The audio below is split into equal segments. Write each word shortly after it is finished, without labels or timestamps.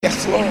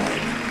Yes, Lord.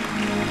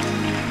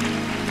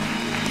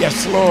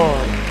 Yes,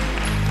 Lord.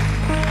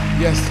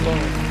 Yes, Lord.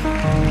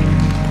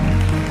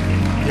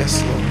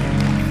 Yes, Lord.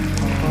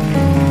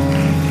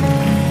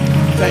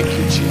 Thank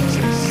you,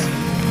 Jesus.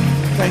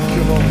 Thank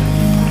you, Lord.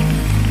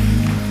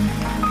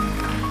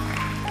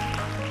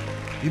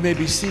 You may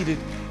be seated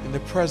in the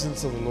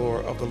presence of the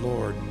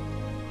Lord.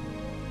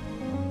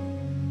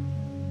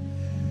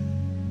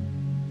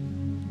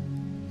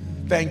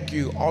 Thank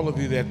you, all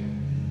of you that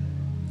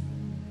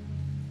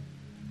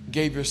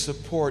gave your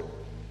support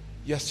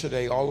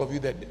yesterday, all of you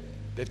that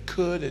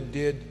could and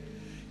did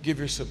give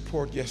your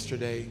support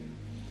yesterday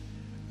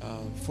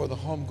for the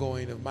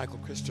homegoing of Michael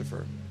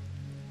Christopher.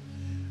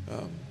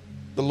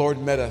 The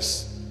Lord met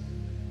us,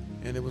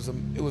 and it was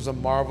a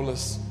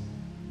marvelous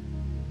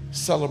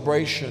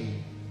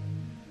celebration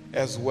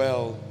as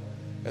well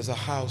as a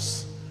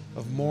house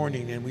of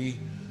mourning, and we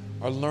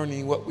are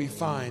learning what we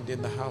find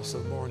in the house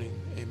of mourning.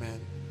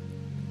 Amen.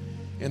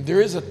 And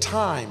there is a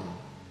time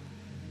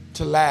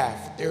to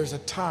laugh. There's a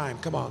time,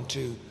 come on,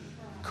 to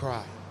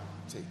cry.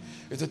 See,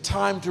 there's a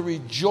time to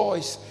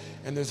rejoice,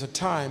 and there's a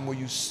time where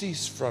you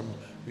cease from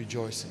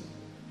rejoicing.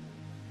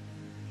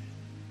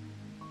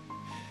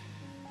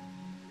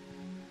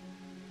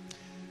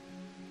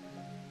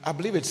 I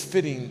believe it's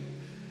fitting.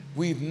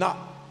 We've not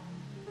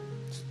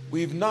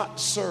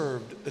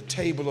served the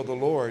table of the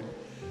Lord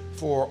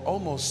for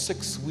almost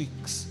 6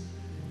 weeks,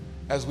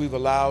 as we've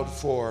allowed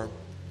for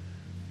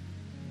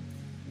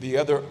the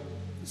other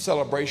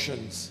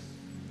celebrations,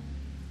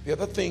 the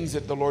other things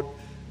that the Lord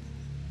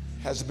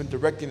has been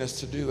directing us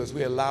to do, as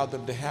we allow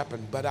them to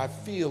happen. But I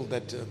feel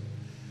that there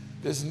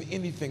isn't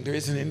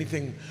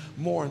anything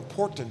more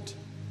important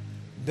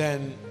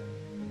than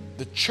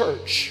the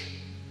church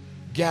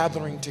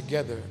gathering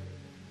together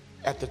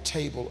at the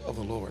table of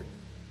the Lord.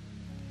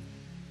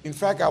 In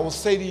fact, I will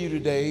say to you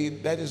today,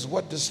 that is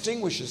what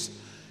distinguishes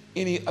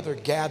any other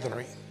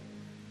gathering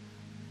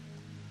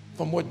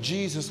from what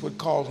Jesus would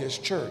call his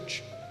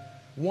church.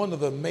 One of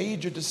the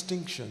major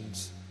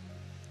distinctions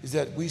is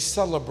that we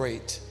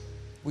celebrate,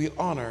 we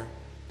honor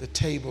the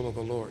table of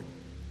the Lord.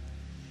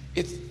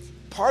 It's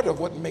part of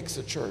what makes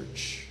a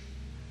church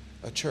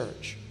a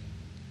church.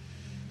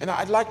 And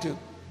I'd like to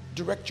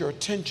direct your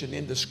attention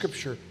in the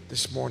scripture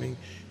this morning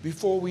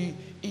before we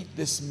eat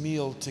this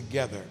meal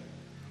together.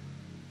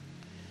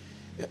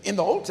 In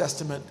the Old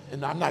Testament,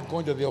 and I'm not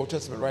going to the Old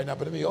Testament right now,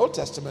 but in the Old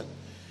Testament,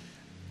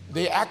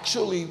 they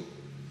actually,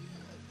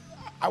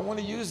 I want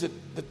to use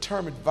the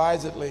term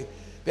advisedly,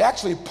 they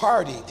actually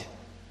partied.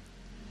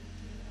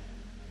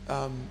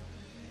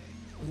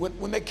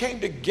 When they came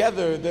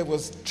together, there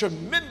was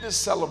tremendous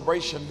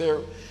celebration there.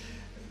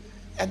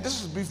 And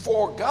this was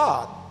before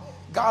God.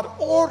 God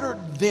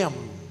ordered them.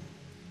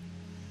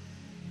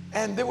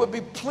 And there would be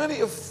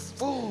plenty of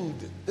food.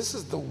 This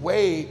is the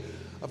way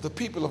of the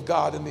people of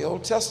God in the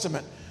Old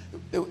Testament.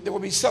 There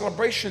would be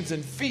celebrations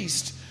and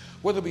feasts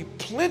where there would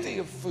be plenty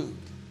of food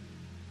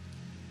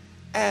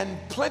and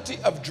plenty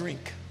of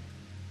drink.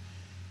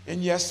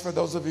 And yes, for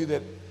those of you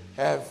that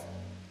have,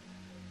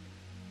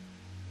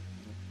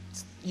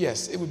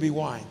 yes, it would be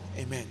wine.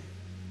 Amen.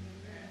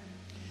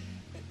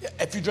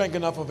 If you drank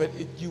enough of it,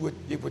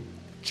 it would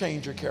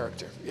change your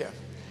character. Yeah.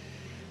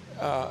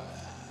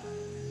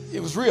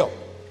 It was real.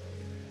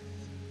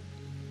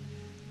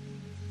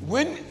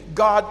 When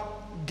God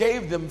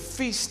gave them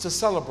feasts to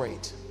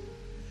celebrate,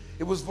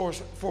 it was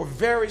for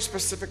very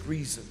specific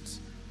reasons.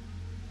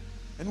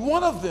 And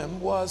one of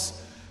them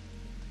was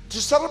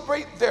to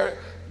celebrate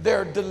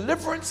their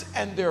deliverance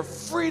and their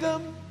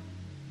freedom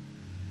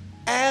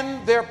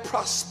and their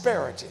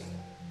prosperity.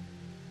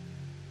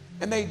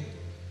 And they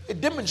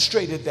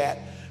demonstrated that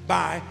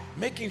by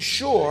making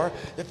sure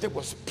that there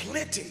was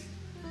plenty.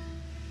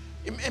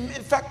 In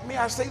fact, may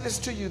I say this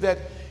to you, that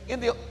in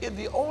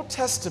the Old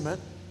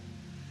Testament,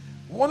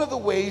 one of the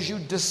ways you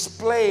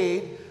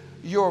displayed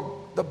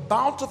the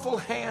bountiful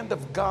hand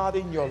of God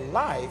in your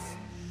life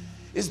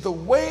is the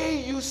way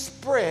you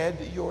spread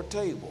your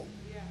table.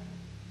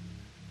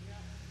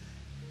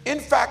 In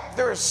fact,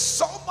 there is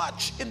so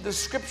much in the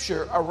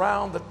scripture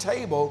around the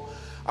table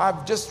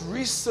I've just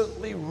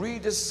recently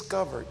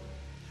rediscovered.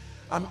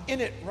 I'm in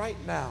it right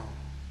now.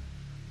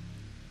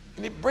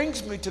 And it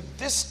brings me to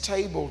this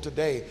table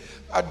today,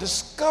 a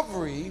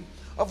discovery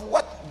of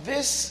what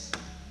this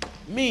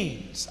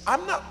means.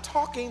 I'm not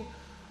talking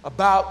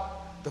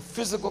about the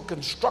physical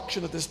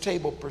construction of this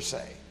table per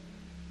se,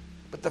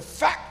 but the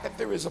fact that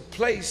there is a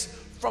place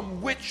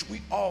from which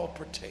we all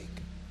partake.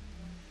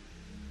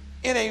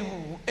 In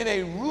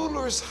a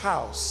ruler's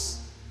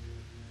house,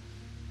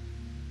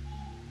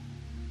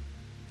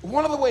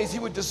 one of the ways he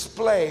would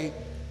display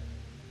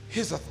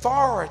his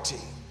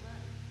authority,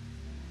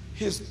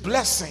 his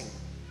blessing,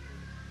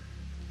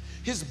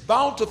 his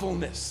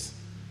bountifulness,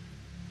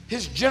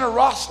 his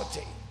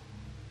generosity,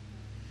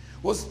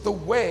 was the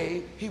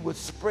way he would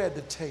spread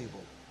the table.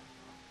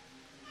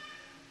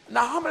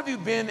 Now, how many of you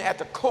been at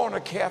the corner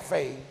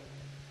cafe?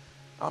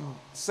 I'm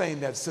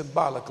saying that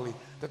symbolically.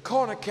 The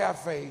corner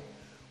cafe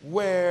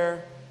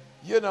where,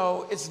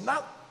 it's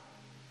not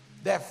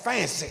that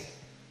fancy.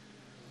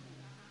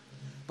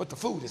 but the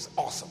food is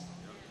awesome.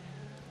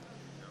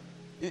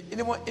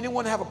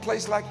 Anyone have a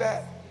place like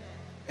that?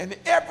 And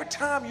every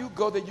time you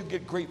go there, you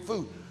get great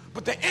food,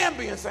 but the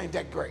ambience ain't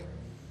that great.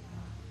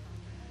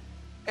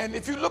 And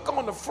if you look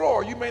on the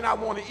floor, you may not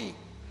want to eat.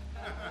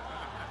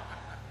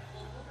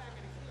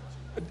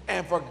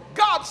 And for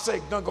God's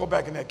sake, don't go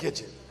back in that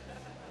kitchen.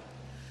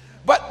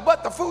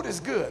 But the food is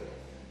good.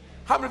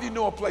 How many of you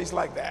know a place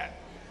like that?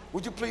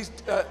 Would you please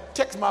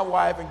text my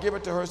wife and give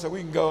it to her so we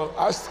can go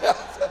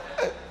ourselves?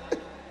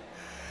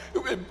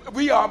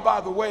 We are,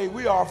 by the way,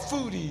 we are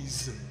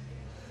foodies.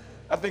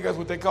 I think that's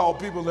what they call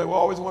people that will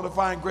always want to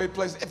find great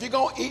places. If you're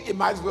going to eat, it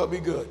might as well be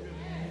good.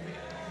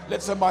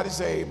 Let somebody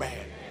say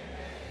amen.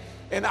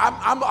 And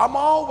I'm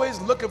always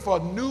looking for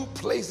new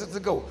places to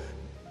go.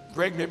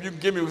 Greg, if you can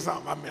give me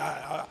something, I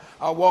mean,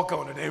 I'll walk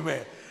on it,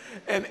 amen.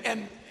 And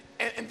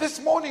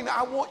this morning,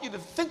 I want you to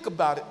think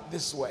about it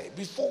this way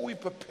before we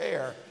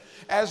prepare,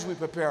 as we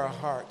prepare our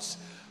hearts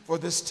for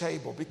this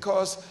table,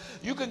 because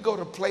you can go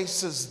to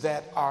places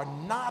that are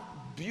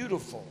not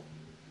beautiful.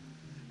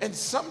 And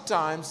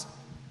sometimes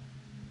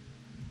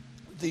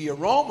the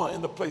aroma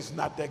in the place is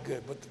not that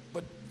good,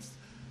 but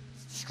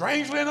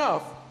strangely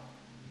enough,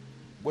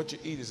 what you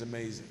eat is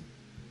amazing.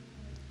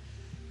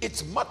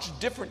 It's much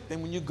different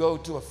than when you go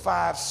to a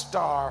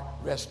 5-star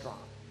restaurant.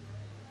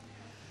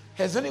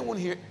 Has anyone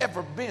here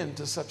ever been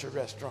to such a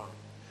restaurant?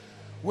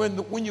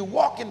 When you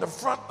walk in the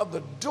front of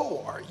the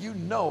door, you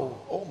know,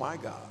 oh my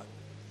God.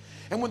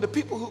 And when the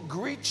people who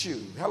greet you,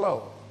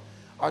 hello,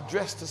 are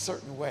dressed a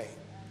certain way.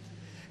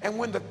 And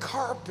when the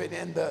carpet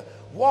and the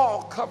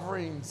wall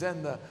coverings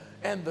and the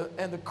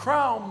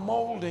crown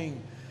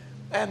molding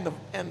and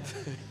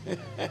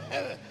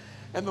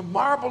the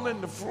marble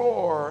in the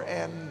floor,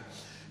 and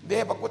they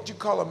have what you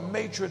call a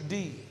maitre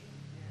d'.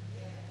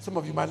 Some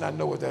of you might not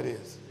know what that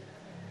is.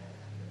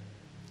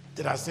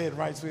 Did I say it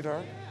right,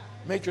 sweetheart?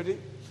 Maitre d'.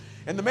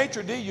 And the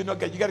maitre d', you know,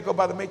 you got to go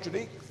by the maitre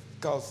d'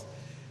 because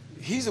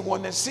he's the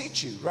one that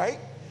seats you, right?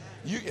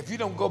 If you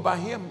don't go by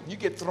him, you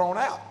get thrown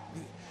out.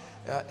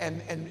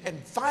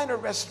 And finer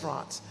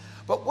restaurants.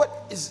 But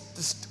what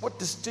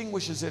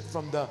distinguishes it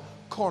from the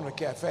corner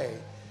cafe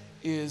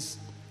is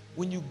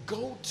when you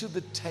go to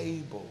the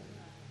table,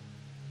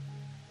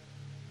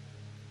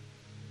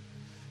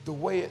 the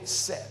way it's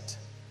set.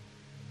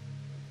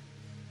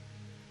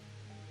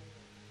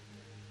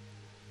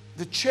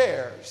 The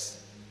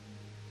chairs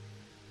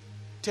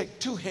take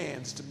 2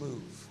 hands to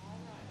move.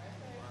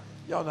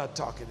 Y'all not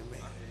talking to me.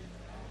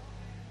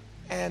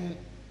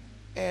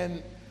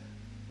 And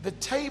the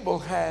table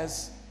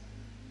has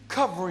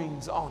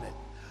coverings on it.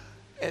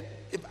 And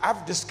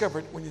I've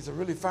discovered when it's a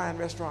really fine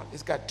restaurant,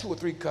 it's got 2 or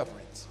 3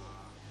 coverings.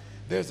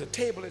 There's a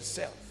table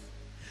itself.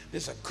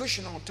 There's a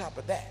cushion on top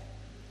of that.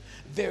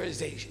 There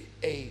is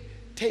a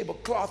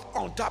tablecloth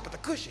on top of the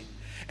cushion.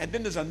 And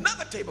then there's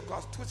another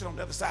tablecloth twisted on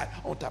the other side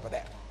on top of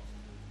that.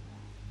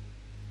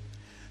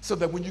 So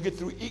that when you get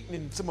through eating,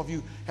 and some of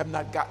you have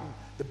not gotten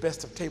the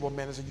best of table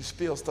manners and you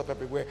spill stuff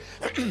everywhere,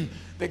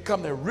 they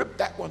come, they rip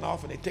that one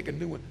off and they take a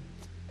new one.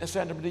 And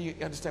Sandra, do you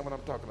understand what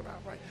I'm talking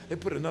about, right? They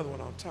put another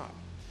one on top.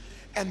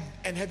 And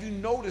have you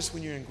noticed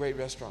when you're in great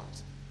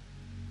restaurants,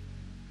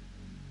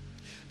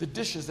 the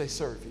dishes they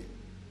serve you?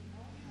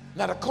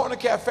 Now, the corner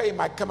cafe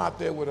might come out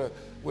there with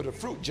a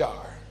fruit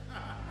jar,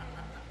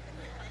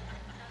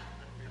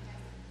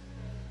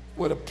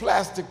 with a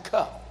plastic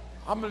cup.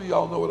 How many of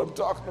y'all know what I'm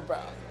talking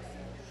about?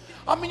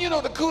 I mean, you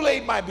know, the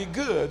Kool-Aid might be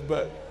good,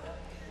 but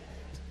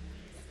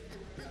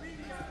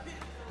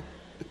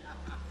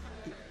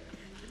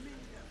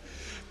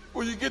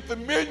when you get the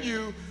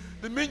menu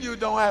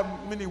don't have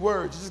many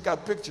words. You just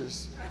got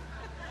pictures.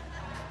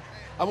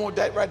 I want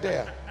that right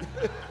there.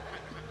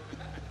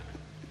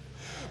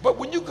 But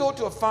when you go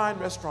to a fine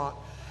restaurant,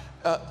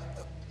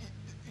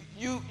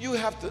 you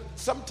have to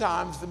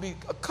sometimes there be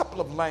a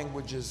couple of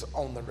languages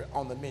on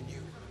the menu,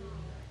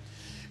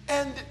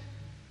 and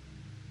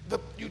the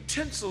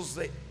utensils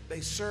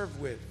they serve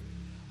with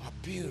are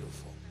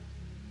beautiful.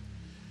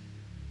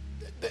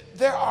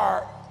 There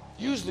are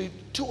usually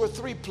 2 or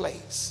 3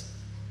 plates,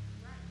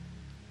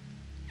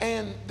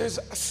 and there's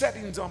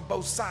settings on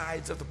both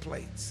sides of the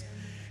plates,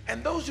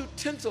 and those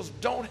utensils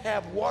don't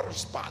have water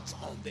spots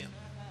on them.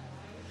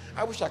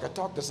 I wish I could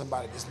talk to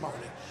somebody this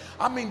morning.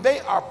 I mean,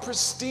 they are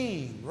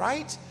pristine,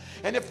 right?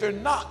 And if they're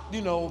not,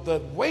 you know, the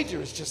waiter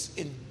is just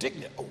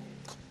indignant. Oh,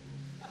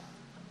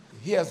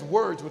 he has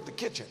words with the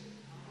kitchen.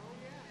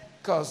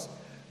 Because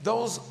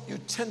those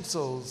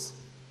utensils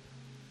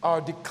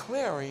are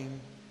declaring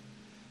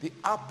the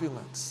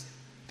opulence,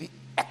 the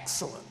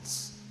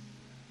excellence,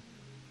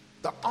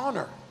 the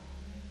honor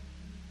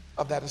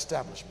of that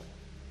establishment.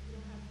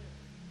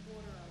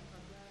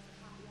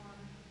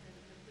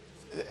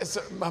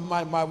 So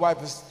my wife,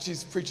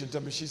 she's preaching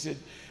to me. She said,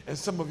 and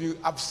some of you,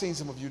 I've seen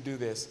some of you do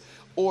this.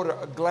 Order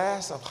a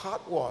glass of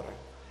hot water.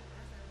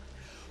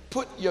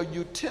 Put your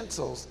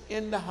utensils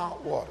in the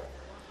hot water.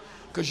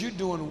 Because you're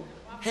doing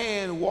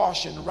hand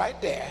washing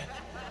right there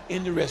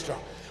in the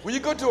restaurant. When you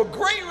go to a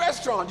great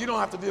restaurant, you don't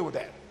have to deal with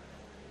that.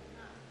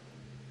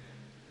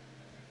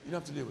 You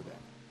don't have to deal with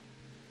that.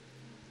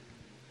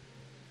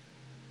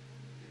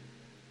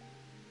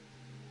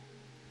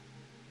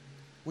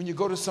 when you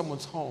go to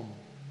someone's home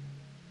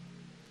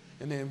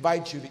and they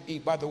invite you to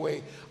eat. By the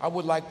way, I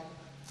would like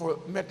for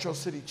Metro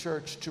City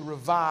Church to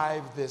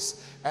revive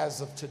this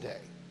as of today.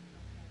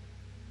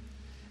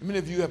 Many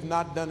of you have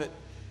not done it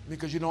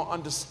because you don't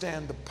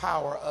understand the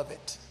power of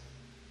it.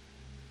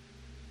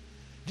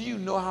 Do you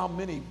know how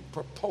many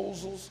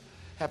proposals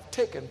have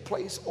taken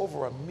place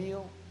over a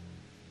meal?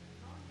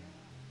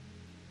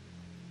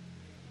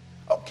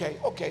 Okay.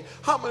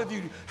 How many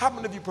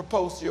of you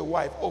proposed to your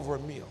wife over a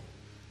meal?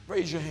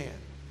 Raise your hand.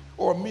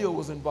 Or a meal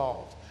was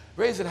involved.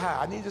 Raise it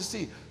high. I need to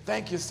see.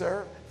 Thank you,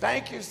 sir.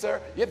 Thank you,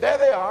 sir. Yeah, there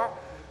they are.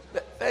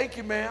 Thank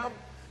you, ma'am.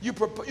 You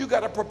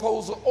got a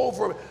proposal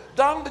over.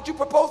 Donald, did you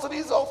propose to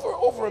these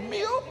over a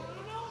meal?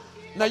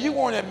 Now, you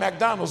weren't at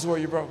McDonald's, were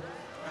you, bro?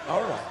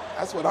 All right.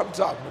 That's what I'm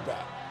talking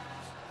about.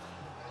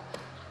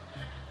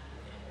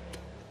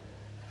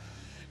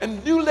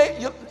 And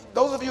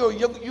those of you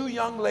you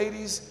young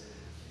ladies,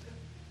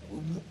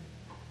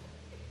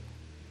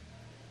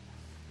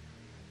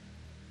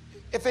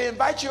 if they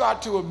invite you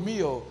out to a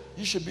meal,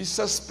 you should be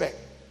suspect,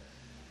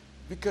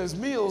 because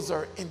meals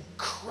are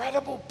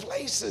incredible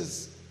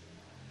places.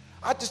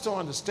 I just don't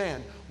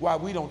understand why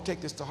we don't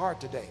take this to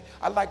heart today.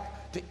 I'd like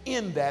to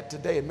end that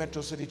today at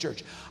Metro City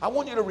Church. I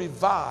want you to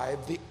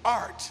revive the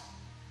art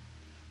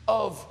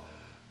of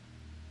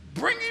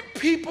bringing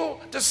people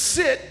to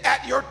sit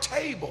at your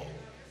table.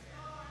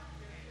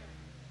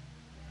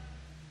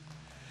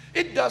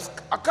 It does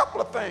a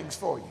couple of things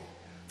for you.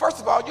 First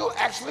of all, you'll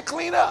actually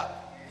clean up.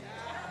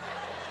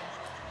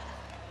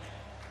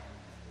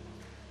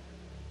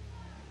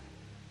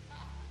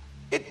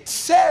 It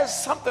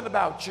says something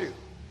about you.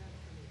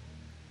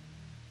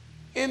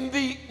 In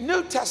the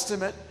New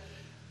Testament,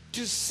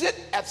 to sit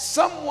at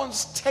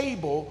someone's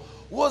table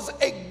was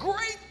a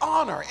great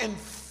honor. In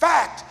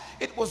fact,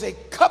 it was a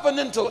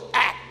covenantal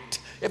act.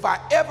 If I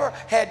ever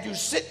had you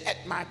sit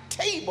at my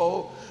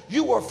table,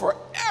 you were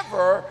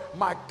forever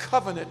my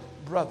covenant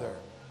brother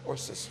or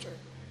sister.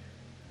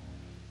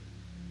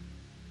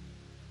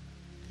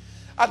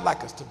 I'd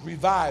like us to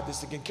revive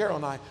this again. Carol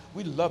and I,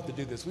 we love to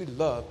do this. We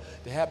love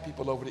to have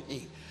people over to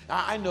eat.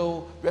 Now, I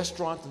know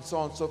restaurants and so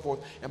on and so forth.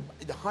 And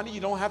honey,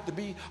 you don't have to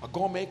be a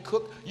gourmet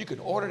cook. You can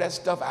order that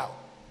stuff out.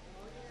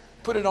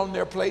 Put it on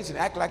their plates and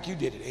act like you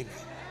did it. Amen.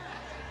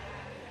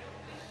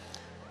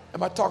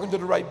 Am I talking to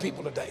the right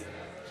people today?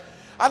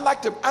 I'd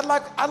like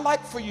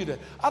for you to,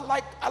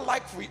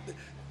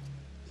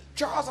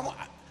 Charles,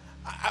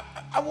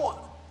 I want,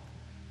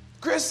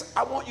 Chris,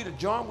 I want you to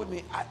join with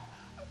me.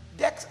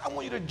 Dex, I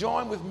want you to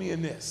join with me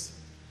in this.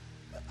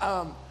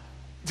 I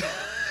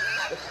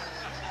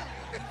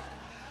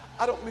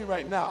don't mean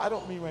right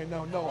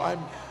now. No,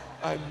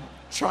 I'm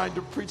trying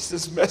to preach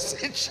this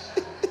message.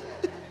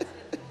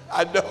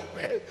 I know,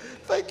 man.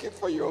 Thank you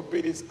for your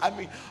obedience. I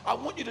mean, I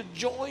want you to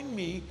join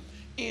me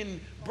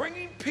in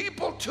bringing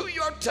people to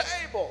your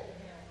table,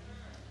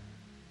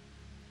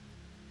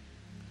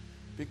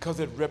 because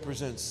it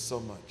represents so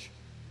much.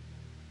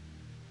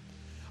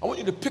 I want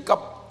you to pick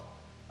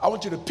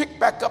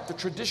back up the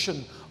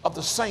tradition of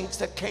the saints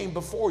that came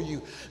before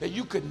you, that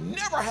you could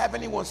never have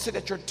anyone sit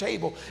at your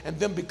table and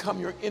then become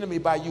your enemy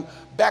by you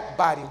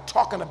backbiting,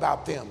 talking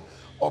about them,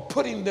 or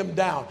putting them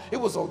down. It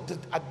was a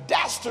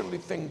dastardly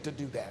thing to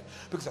do that,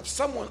 because if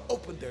someone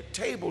opened their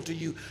table to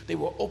you, they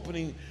were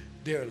opening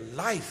their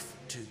life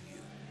to you.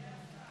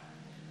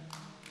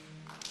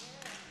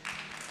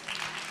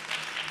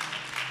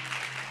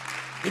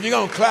 If you're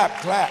going to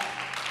clap, clap.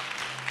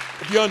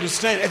 If you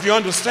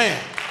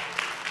understand.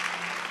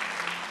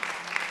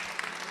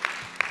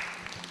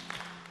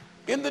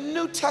 In the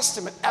New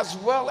Testament, as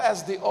well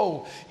as the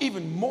Old,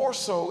 even more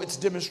so, it's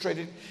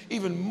demonstrated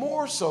even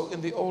more so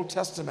in the Old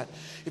Testament.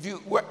 If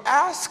you were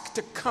asked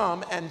to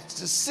come and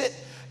to sit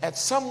at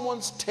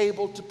someone's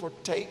table to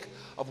partake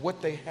of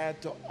what they had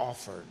to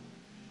offer,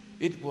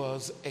 it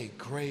was a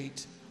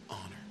great honor.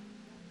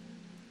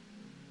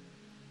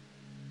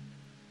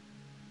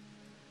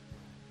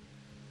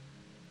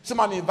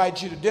 Somebody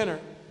invites you to dinner.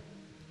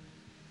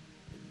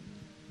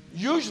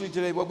 Usually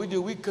today what we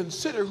do, we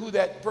consider who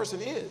that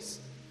person is.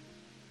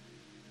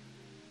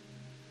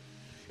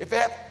 If they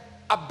have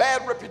a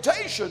bad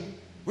reputation,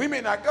 we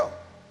may not go.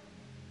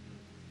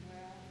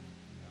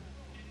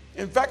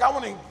 In fact, I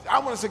want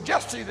to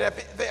suggest to you that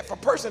if a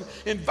person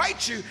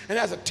invites you and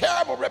has a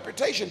terrible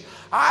reputation,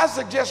 I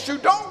suggest you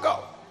don't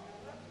go.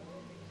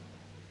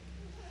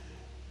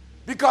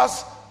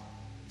 Because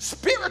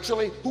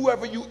spiritually,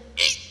 whoever you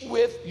eat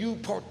with, you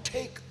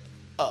partake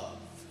of.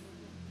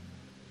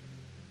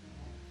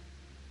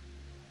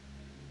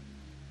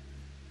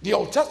 The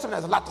Old Testament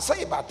has a lot to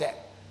say about that.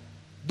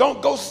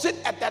 Don't go sit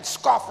at that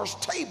scoffer's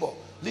table,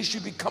 lest you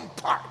become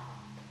part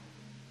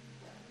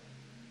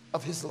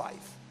of his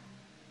life.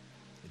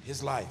 And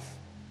his life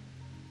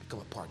become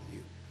a part of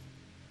you.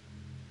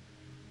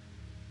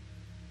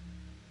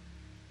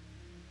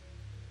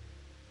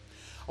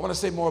 I want to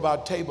say more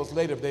about tables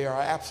later. They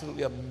are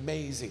absolutely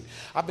amazing.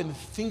 I've been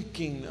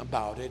thinking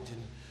about it,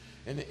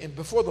 and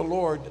before the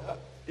Lord,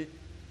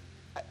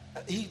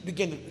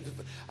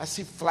 I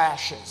see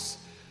flashes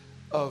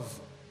of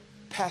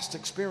past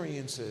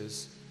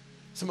experiences,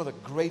 some of the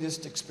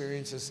greatest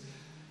experiences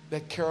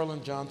that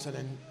Carolyn Johnson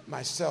and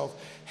myself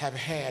have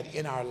had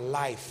in our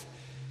life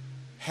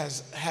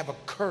have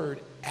occurred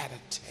at a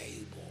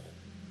table.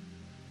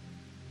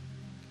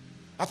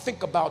 I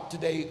think about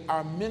today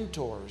our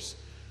mentors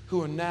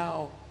who are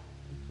now,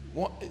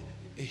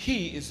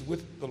 he is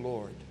with the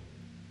Lord.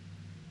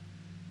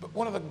 But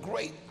one of the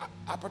great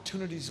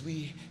opportunities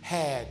we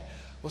had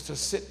was to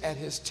sit at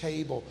his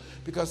table,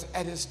 because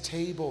at his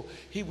table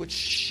he would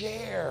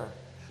share.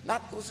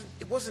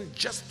 It wasn't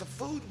just the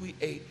food we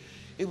ate,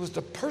 it was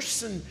the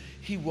person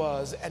he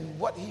was and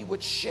what he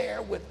would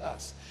share with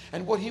us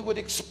and what he would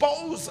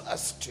expose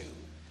us to.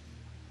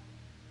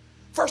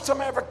 First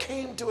time I ever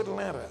came to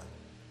Atlanta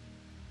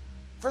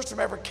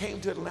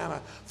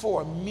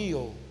for a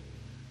meal,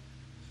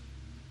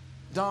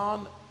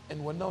 Don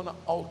and Winona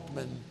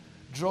Altman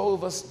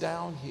drove us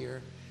down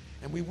here,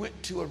 and we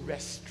went to a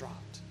restaurant.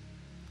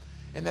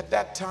 And at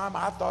that time,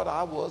 I thought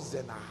I was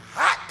in a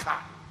hot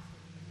cotton.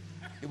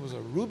 It was a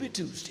Ruby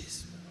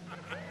Tuesdays.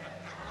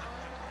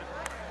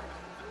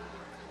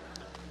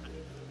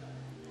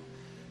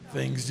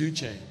 Things do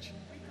change.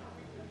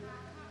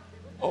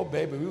 Oh,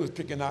 baby, we was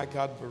picking hot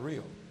cotton for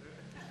real.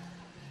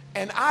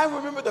 And I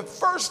remember the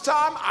first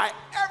time I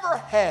ever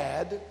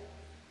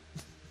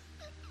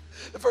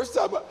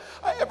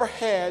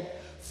had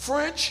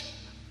French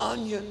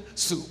onion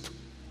soup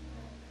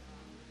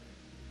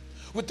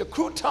with the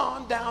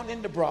crouton down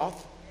in the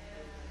broth,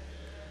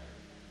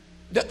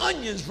 the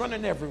onions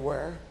running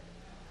everywhere,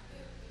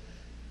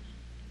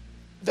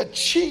 the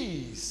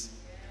cheese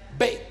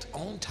baked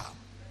on top.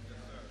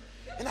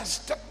 And I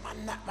stuck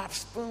my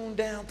spoon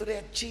down through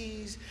that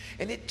cheese,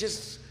 and it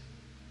just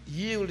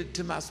yielded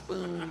to my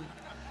spoon.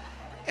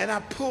 And I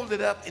pulled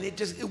it up, and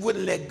it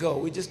wouldn't let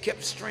go. It just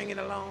kept stringing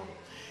along.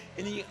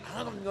 And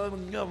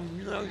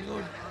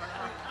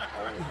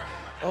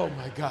oh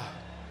my God.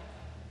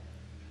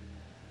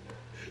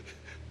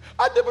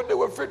 I never knew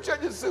what French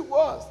onion soup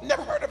was.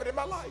 Never heard of it in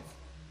my life.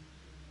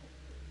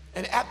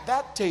 And at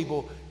that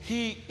table,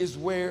 he is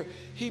where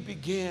he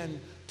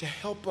began to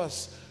help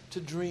us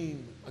to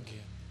dream again.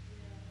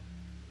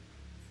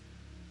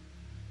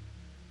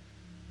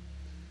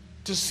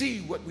 To see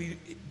what we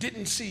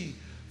didn't see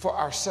for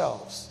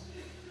ourselves.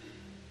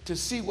 To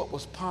see what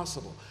was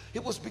possible.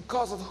 It was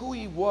because of who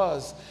he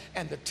was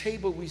and the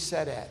table we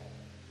sat at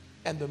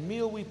and the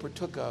meal we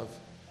partook of.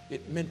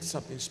 It meant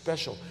something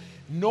special.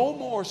 No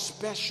more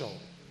special,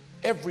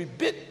 every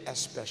bit as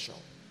special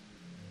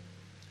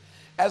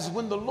as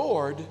when the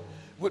Lord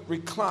would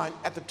recline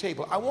at the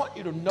table. I want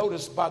you to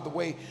notice, by the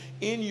way,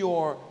 in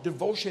your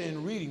devotion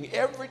and reading,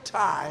 every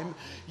time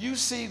you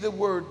see the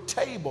word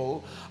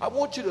table, I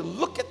want you to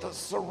look at the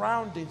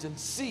surroundings and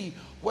see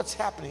what's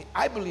happening.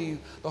 I believe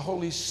the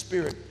Holy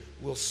Spirit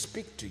will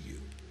speak to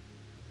you.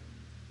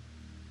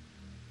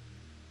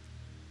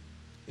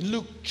 In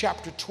Luke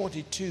chapter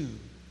 22,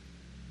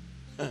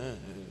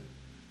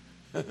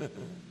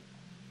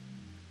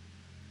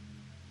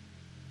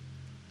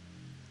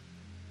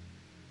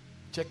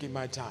 checking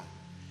my time.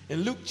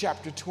 In Luke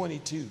chapter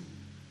 22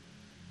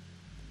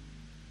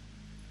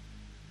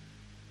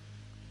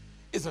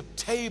 is a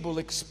table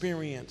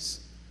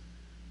experience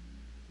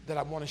that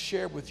I want to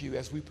share with you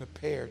as we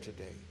prepare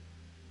today.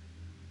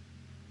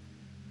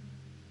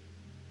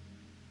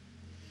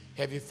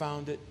 Have you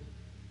found it?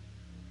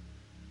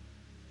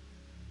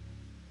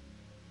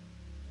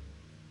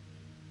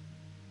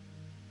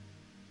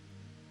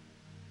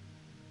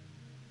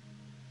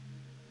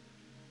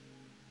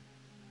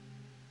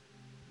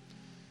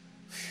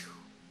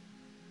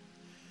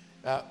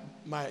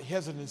 My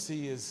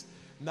hesitancy is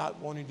not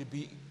wanting to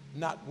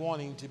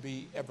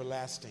be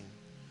everlasting,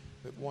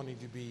 but wanting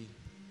to be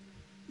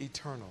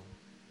eternal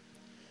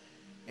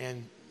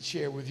and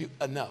share with you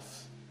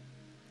enough.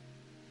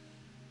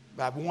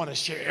 But I want to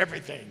share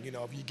everything. You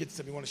know, if you get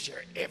something, you want to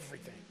share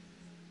everything.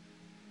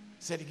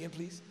 Say it again,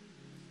 please.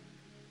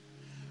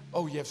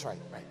 Oh, yes, right.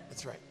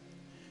 That's right.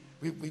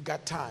 We've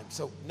got time.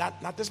 So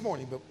not this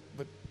morning,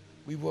 but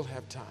we will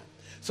have time.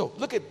 So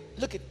look at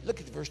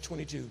verse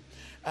 22.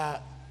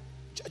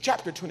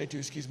 Chapter 22,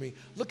 excuse me.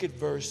 Look at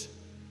verse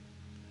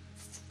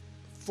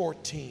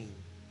 14.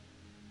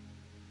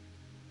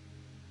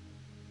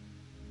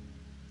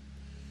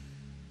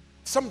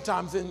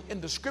 Sometimes in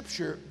the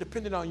scripture,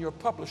 depending on your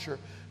publisher,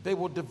 they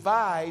will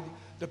divide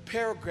the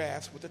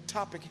paragraphs with a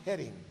topic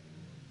heading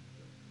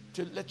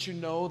to let you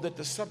know that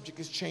the subject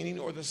is changing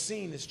or the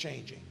scene is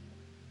changing.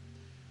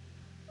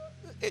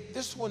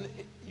 This one,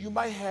 you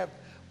might have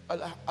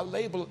a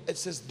label that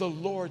says the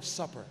Lord's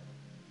Supper.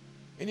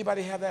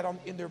 Anybody have that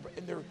in their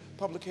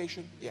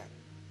publication? Yeah.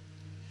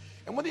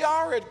 And when the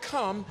hour had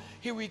come,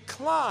 he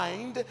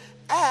reclined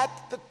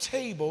at the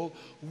table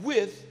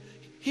with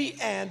he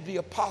and the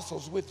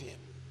apostles with him.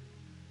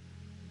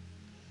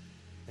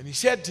 And he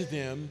said to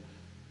them,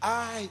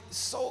 I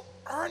so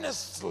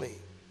earnestly,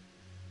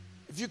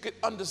 if you could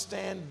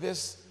understand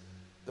this,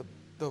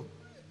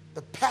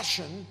 the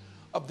passion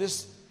of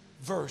this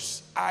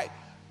verse, I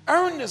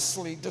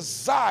earnestly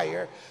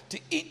desire to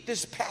eat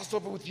this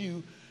Passover with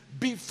you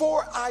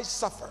before I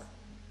suffer.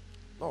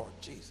 Lord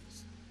Jesus.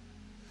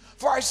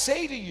 For I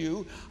say to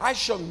you, I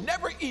shall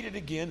never eat it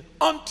again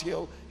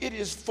until it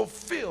is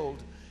fulfilled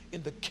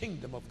in the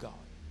kingdom of God.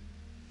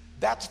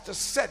 That's the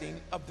setting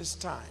of this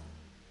time.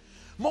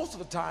 Most of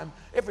the time,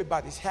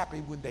 everybody's happy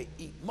when they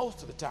eat,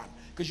 most of the time.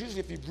 Because usually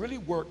if you've really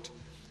worked,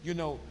 you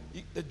know,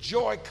 the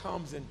joy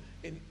comes in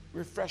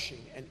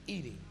refreshing and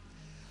eating.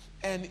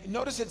 And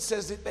notice it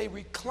says that they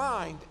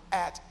reclined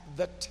at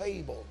the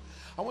table.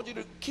 I want you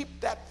to keep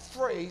that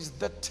phrase,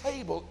 the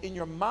table, in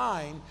your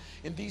mind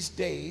in these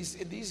days,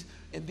 in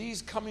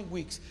these coming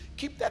weeks.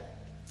 Keep that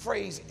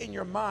phrase in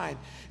your mind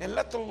and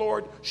let the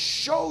Lord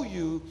show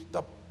you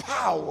the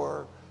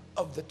power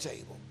of the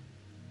table.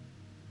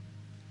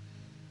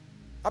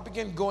 I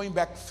began going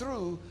back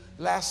through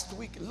last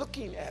week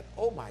looking at,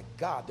 oh my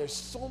God, there's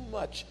so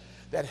much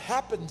that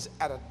happens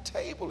at a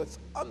table. It's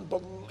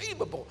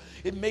unbelievable.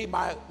 It made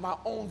my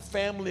own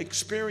family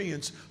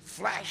experience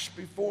flash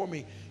before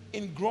me.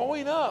 In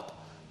growing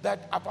up,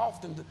 that I've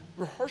often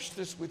rehearsed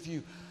this with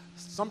you.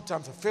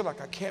 Sometimes I feel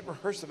like I can't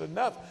rehearse it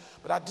enough,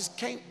 but I just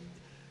can't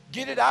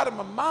get it out of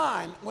my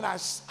mind when I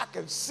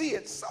can see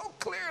it so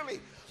clearly.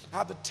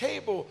 How the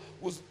table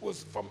was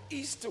from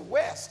east to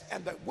west,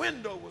 and the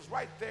window was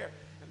right there,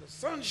 and the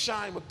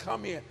sunshine would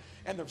come in,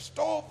 and the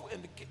stove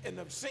and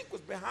the sink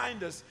was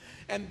behind us,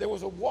 and there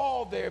was a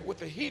wall there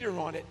with a heater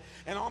on it,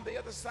 and on the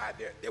other side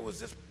there was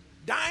this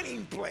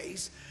dining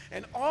place,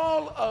 and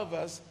all of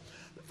us,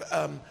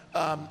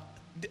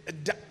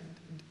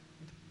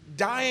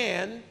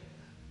 Diane,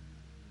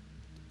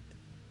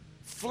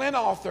 Flynn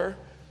author,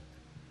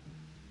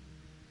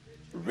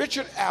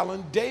 Richard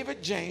Allen,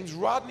 David James,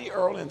 Rodney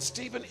Earl, and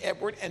Stephen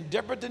Edward, and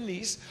Deborah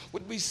Denise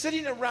would be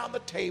sitting around the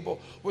table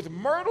with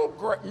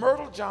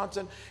Myrtle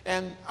Johnson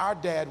and our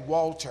dad,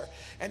 Walter.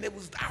 And it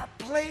was our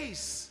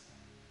place.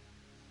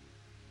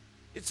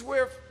 It's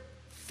where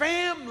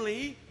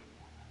family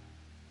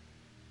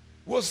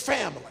was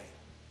family.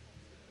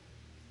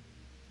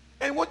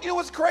 And you know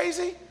what's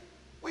crazy?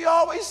 We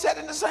always sat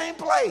in the same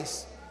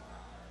place.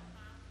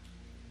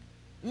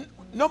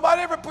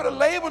 Nobody ever put a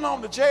label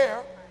on the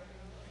chair.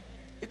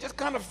 It just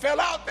kind of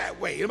fell out that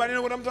way. Anybody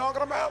know what I'm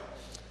talking about?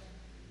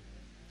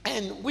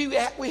 And we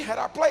had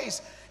our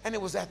place, and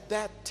it was at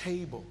that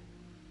table.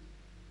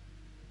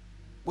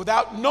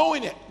 Without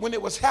knowing it when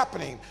it was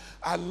happening,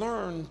 I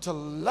learned to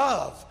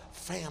love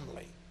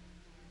family.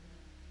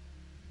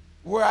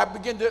 Where I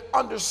began to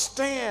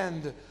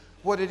understand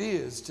what it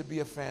is to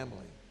be a family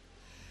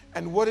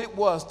and what it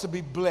was to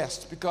be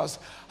blessed. Because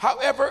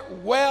however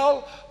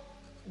well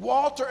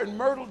Walter and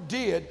Myrtle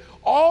did,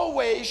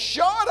 always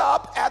showed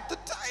up at the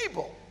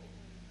table.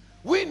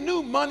 We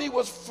knew money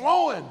was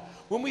flowing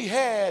when we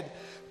had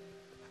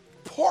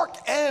pork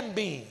and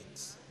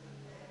beans.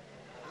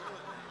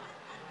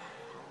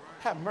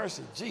 Have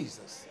mercy,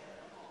 Jesus.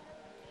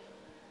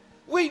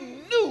 We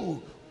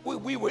knew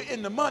we were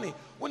in the money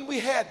when we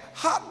had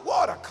hot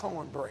water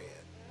cornbread.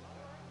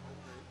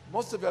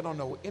 Most of y'all don't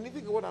know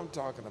anything of what I'm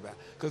talking about,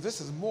 because this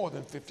is more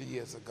than 50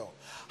 years ago.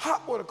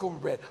 Hot water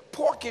cornbread,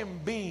 pork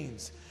and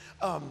beans.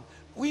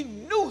 We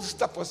knew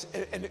stuff was,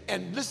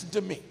 and listen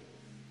to me.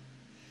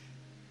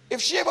 If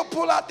she ever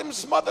pulled out them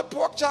smothered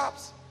pork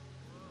chops,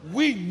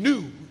 we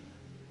knew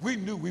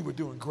we were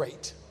doing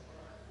great.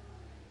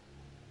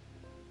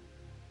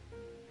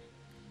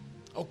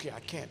 Okay, I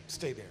can't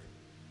stay there.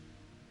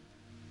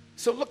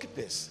 So look at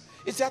this.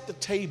 It's at the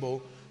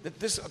table that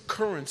this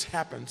occurrence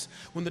happens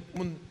when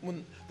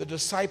the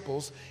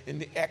disciples,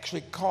 and it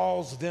actually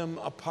calls them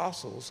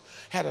apostles,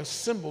 had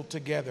assembled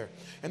together,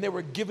 and they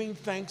were giving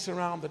thanks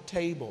around the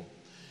table,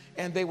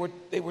 and they were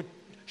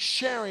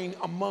sharing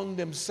among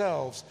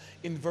themselves.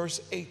 In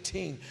verse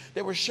 18,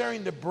 they were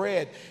sharing the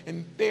bread,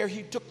 and there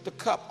he took the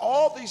cup.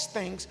 All these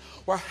things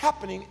were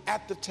happening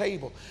at the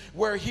table,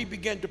 where he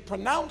began to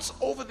pronounce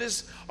over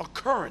this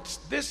occurrence,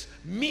 this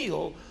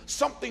meal,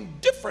 something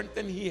different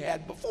than he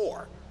had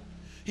before.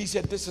 He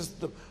said, this is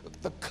the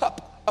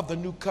cup of the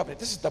new covenant.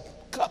 This is the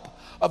cup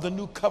of the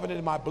new covenant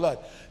in my blood.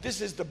 This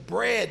is the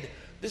bread.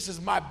 This is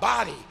my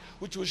body,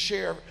 which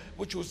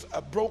was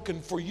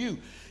broken for you.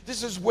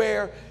 This is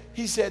where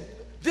he said,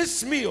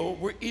 this meal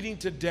we're eating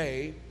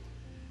today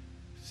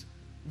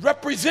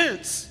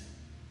represents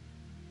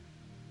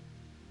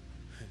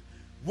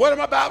what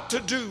I'm about to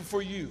do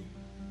for you.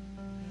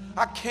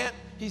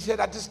 He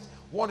said, I just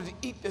wanted to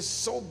eat this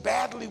so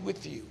badly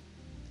with you.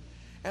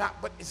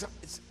 But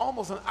it's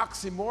almost an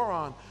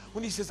oxymoron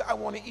when he says, I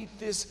want to eat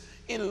this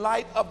in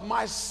light of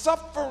my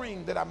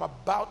suffering that I'm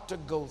about to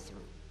go through.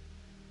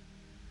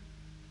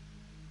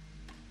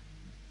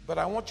 But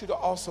I want you to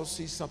also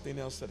see something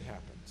else that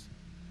happens.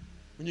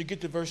 When you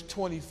get to verse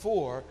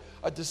 24,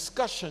 a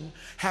discussion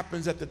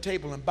happens at the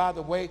table. And by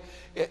the way,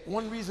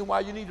 one reason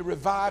why you need to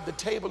revive the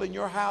table in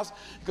your house,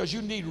 because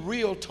you need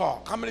real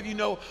talk. How many of you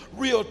know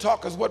real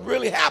talk is what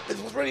really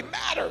happens, what really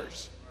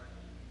matters?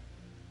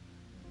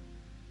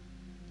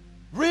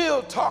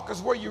 Real talk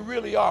is where you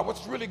really are,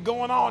 what's really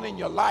going on in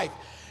your life.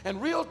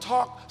 And real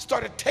talk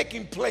started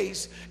taking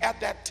place at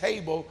that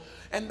table,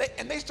 and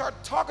they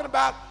started talking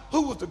about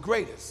who was the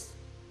greatest.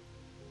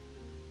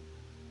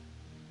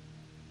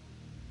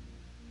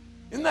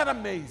 Isn't that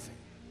amazing?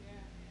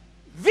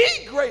 The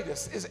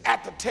greatest is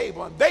at the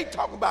table, and they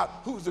talk about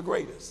who's the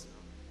greatest.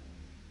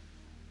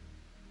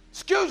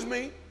 Excuse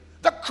me,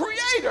 the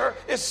Creator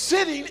is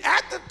sitting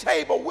at the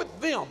table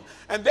with them,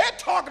 and they're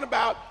talking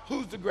about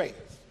who's the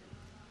greatest.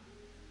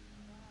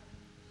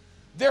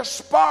 They're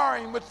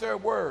sparring with their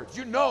words.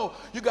 You know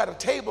you got a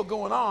table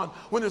going on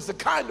when it's the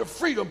kind of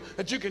freedom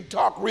that you can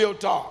talk real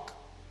talk.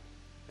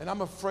 And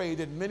I'm afraid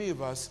that many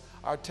of us,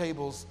 our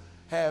tables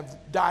have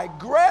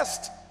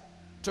digressed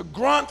to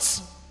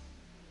grunts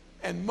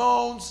and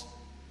moans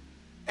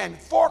and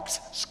forks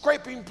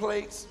scraping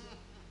plates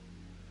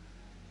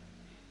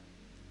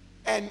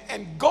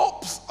and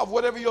gulps of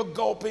whatever you're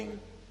gulping,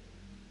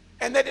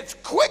 and that it's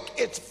quick,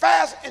 it's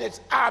fast, and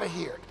it's out of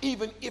here,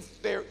 even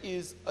if there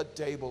is a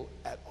table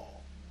at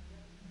all.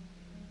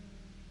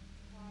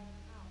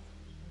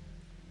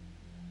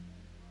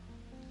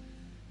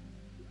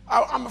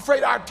 I'm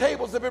afraid our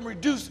tables have been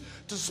reduced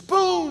to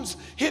spoons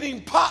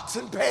hitting pots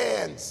and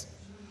pans.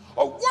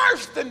 Or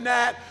worse than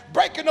that,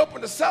 breaking open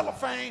the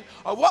cellophane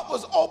or what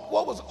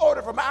was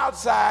ordered from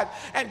outside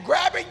and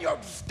grabbing your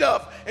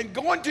stuff and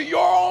going to your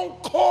own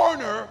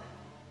corner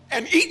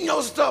and eating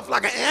your stuff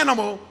like an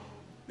animal.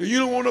 You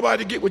don't want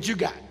nobody to get what you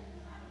got.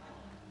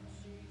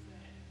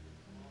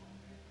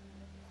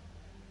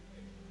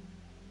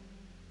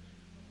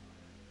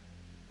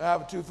 I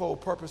have a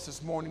twofold purpose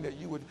this morning, that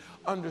you would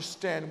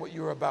understand what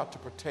you're about to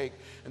partake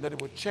and that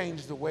it would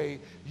change the way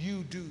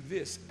you do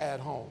this at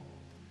home.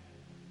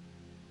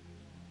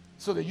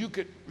 So that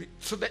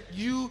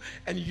you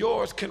and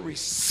yours can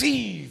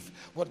receive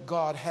what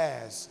God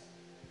has,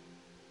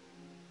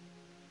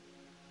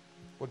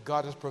 what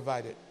God has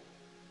provided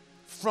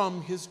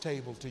from his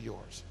table to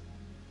yours.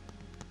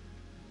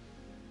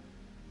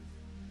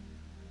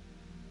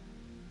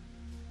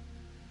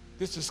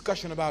 This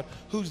discussion about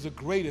who's the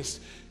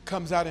greatest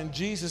comes out, and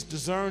Jesus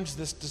discerns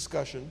this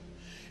discussion,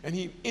 and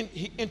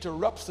he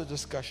interrupts the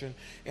discussion,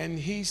 and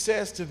he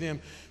says to them,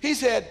 he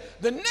said,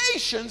 the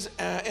nations,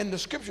 in the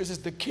scriptures, is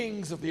the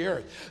kings of the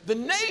earth. The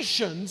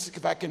nations,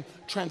 if I can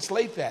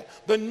translate that,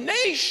 the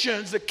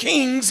nations, the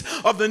kings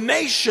of the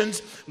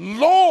nations,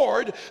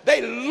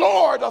 they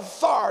lord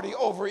authority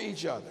over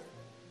each other.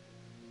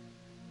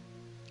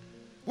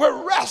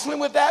 We're wrestling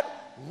with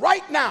that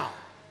right now,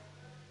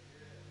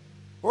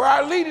 where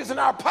our leaders and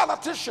our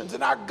politicians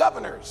and our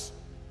governors,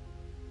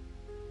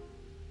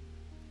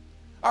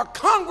 our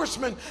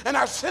congressmen and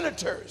our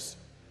senators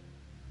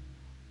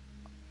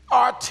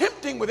are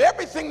attempting with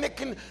everything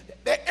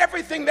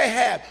everything they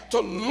have to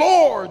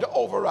lord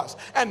over us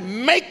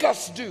and make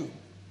us do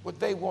what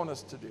they want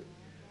us to do.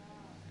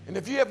 And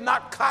if you have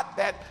not caught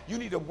that, you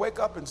need to wake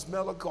up and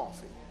smell a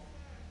coffee.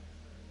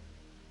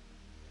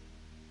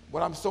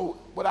 What I'm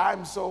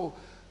so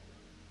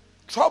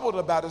troubled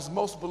about is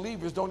most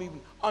believers don't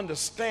even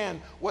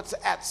understand what's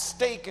at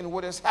stake and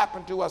what has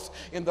happened to us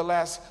in the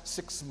last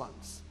 6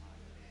 months.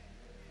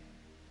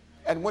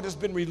 And what has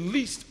been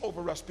released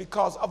over us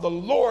because of the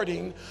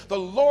lording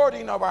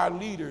of our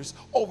leaders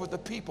over the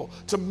people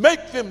to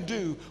make them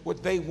do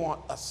what they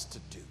want us to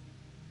do.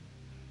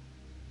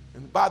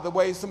 And by the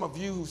way, some of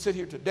you who sit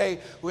here today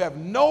who have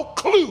no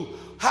clue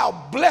how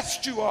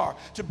blessed you are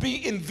to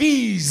be in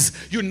these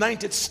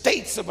United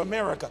States of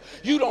America,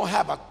 you don't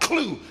have a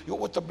clue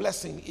what the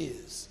blessing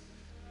is.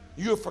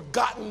 You've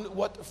forgotten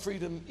what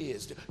freedom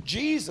is.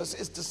 Jesus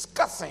is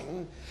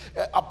discussing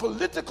a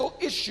political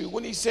issue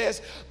when he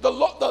says the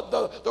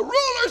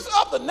rulers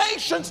of the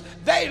nations,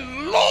 they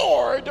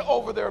lord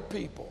over their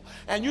people.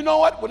 And you know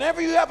what?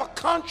 Whenever you have a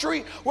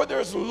country where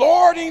there's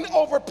lording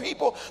over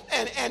people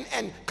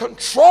and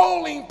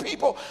controlling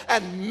people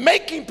and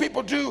making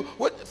people do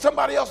what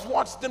somebody else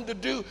wants them to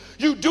do,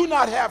 you do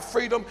not have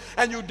freedom,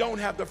 and you don't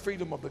have the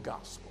freedom of the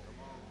gospel.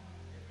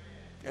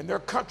 And their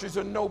countries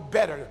are no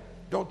better.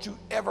 Don't you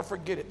ever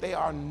forget it. They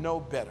are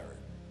no better.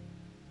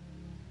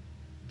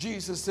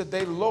 Jesus said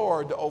they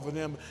lord over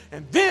them.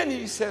 And then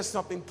he says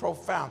something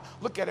profound.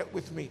 Look at it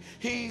with me.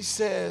 He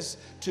says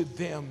to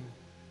them,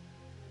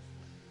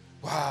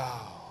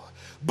 wow.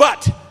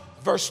 But,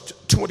 verse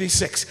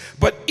 26,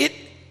 but it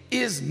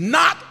is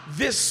not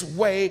this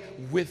way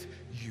with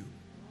you.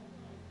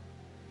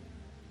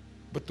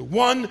 But the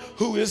one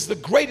who is the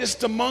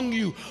greatest among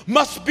you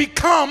must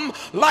become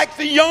like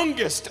the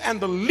youngest, and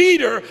the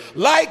leader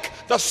like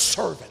the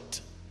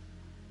servant.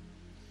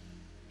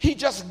 He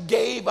just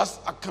gave us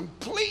a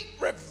complete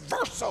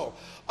reversal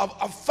of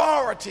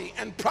authority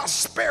and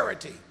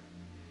prosperity.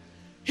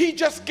 He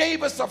just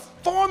gave us a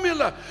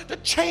formula to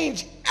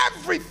change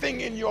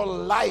everything in your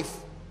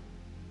life,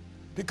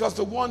 because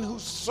the one who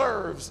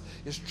serves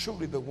is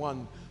truly the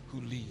one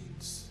who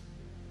leads.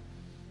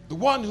 The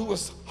one who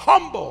is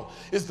humble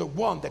is the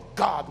one that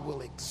God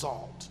will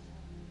exalt.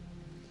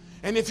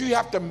 And if you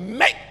have to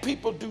make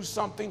people do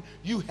something,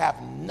 you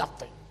have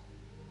nothing.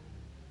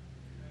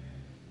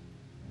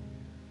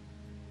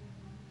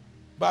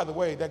 By the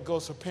way, that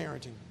goes for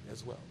parenting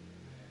as well.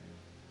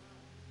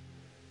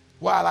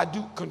 While I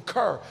do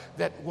concur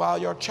that while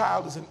your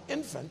child is an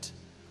infant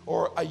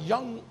or a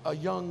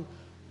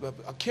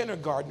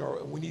kindergartner,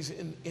 or when he's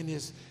in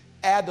his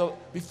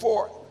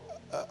before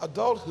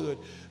adulthood,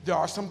 there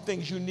are some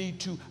things you need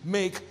to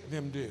make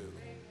them do.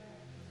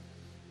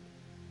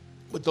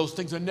 But those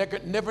things are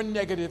never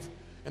negative,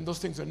 and those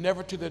things are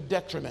never to their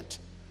detriment,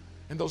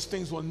 and those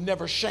things will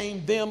never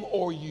shame them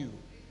or you.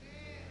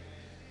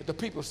 But the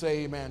people say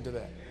amen to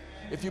that.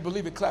 If you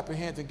believe it, clap your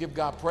hands and give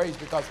God praise,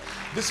 because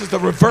this is the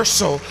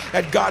reversal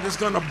that God is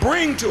going to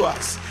bring to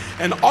us.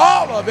 And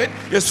all of it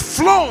is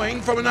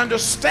flowing from an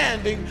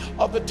understanding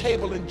of the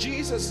table. And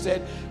Jesus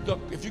said, look,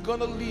 if you're going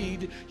to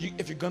lead,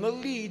 you're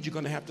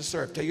going to have to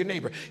serve. Tell your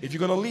neighbor, if you're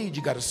going to lead,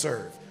 you got to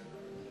serve.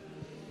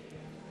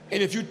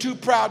 And if you're too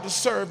proud to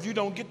serve, you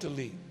don't get to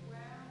lead.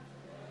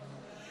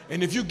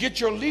 And if you get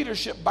your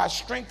leadership by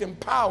strength and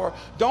power,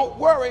 don't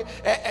worry.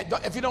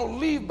 If you don't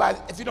lead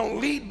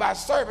by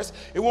service,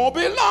 it won't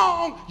be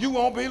long. You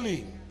won't be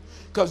leading,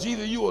 because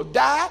either you will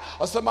die,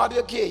 or somebody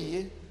will kill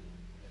you,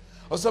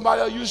 or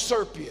somebody will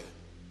usurp you,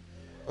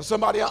 or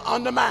somebody will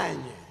undermine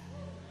you.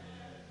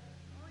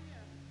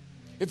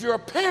 If you're a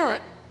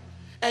parent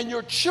and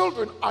your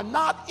children are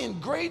not in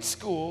grade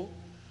school,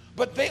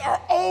 but they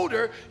are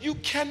older, you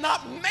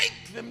cannot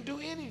make them do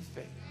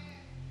anything.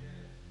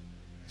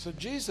 So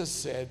Jesus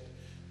said,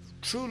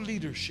 true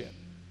leadership,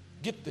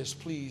 get this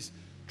please,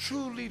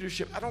 true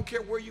leadership, I don't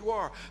care where you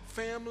are,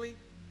 family,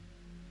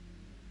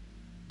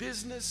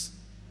 business,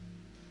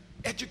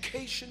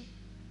 education,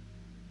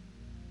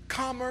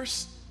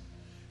 commerce,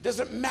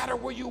 doesn't matter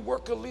where you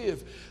work or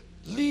live,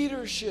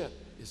 leadership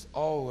is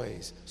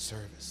always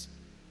service.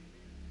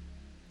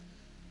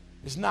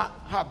 It's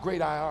not how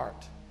great I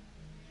art,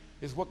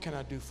 it's what can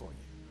I do for you?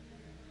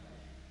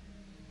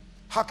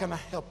 How can I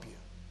help you?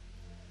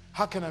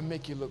 How can I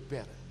make you look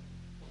better?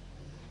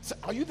 So,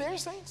 are you there,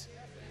 saints?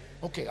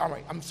 Okay, all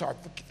right. I'm sorry.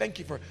 Thank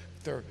you for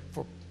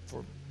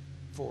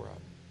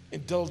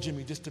indulging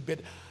me just a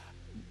bit.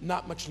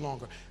 Not much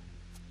longer.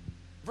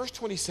 Verse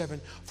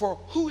 27, for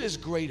who is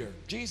greater?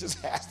 Jesus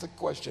asked the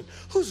question.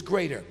 Who's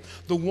greater?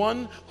 The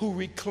one who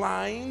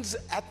reclines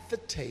at the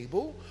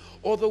table,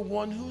 or the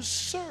one who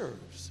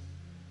serves?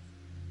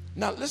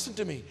 Now listen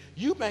to me.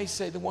 You may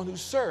say the one who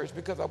serves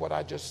because of what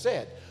I just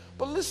said.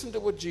 But listen to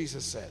what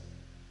Jesus said.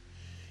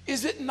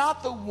 Is it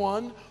not the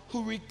one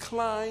who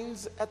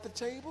reclines at the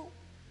table?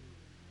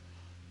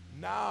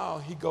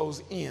 Now he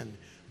goes in.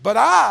 But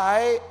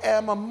I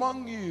am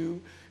among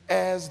you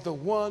as the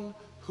one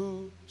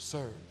who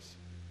serves.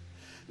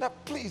 Now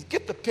please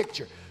get the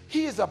picture.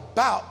 He is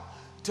about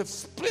to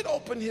split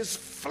open his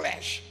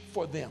flesh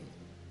for them.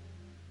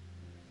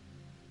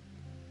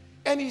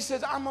 And he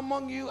says, I'm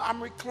among you,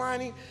 I'm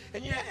reclining.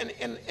 And yeah,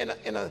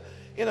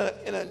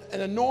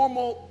 in a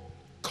normal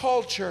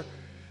culture,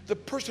 the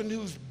person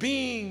who's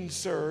being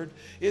served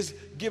is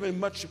given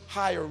much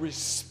higher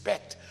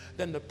respect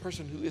than the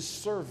person who is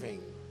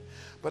serving.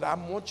 But I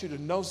want you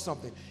to know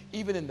something.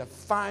 Even in the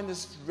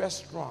finest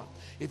restaurant,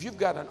 if you've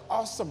got an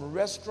awesome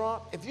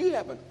restaurant, if you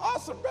have an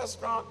awesome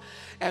restaurant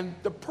and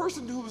the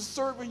person who's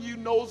serving you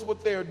knows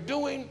what they're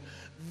doing,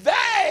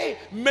 they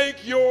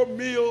make your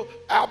meal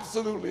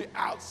absolutely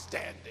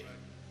outstanding.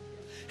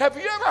 Have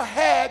you ever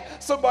had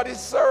somebody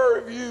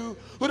serve you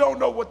who don't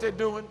know what they're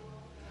doing?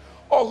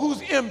 Or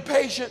who's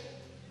impatient,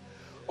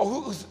 or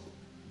who's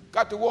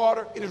got the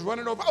water and is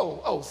running over?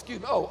 Excuse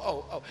me.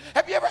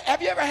 Have you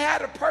ever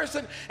had a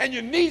person and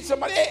you need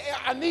somebody? Hey,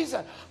 I need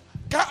some.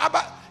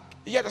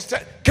 You have to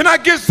say, can I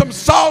get some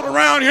salt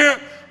around here?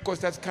 Of course,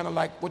 that's kind of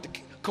like what the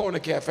corner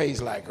cafe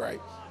is like, right?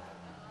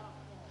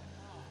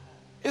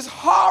 It's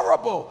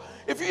horrible.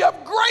 If you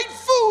have great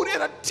food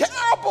and a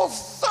terrible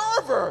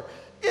server,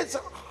 it's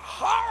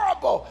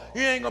horrible.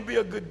 You ain't gonna be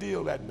a good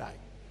deal that night.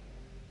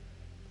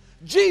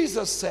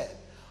 Jesus said,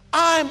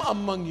 I'm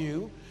among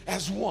you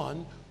as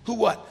one who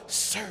what?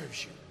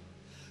 Serves you.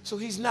 So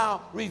he's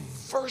now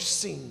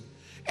reversing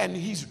and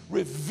he's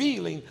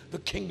revealing the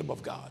kingdom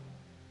of God.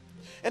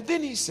 And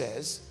then he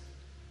says,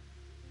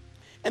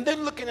 and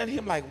then looking at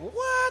him like,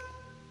 what?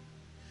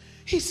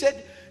 He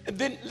said, and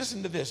then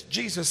listen to this.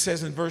 Jesus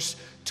says in verse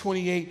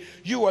 28,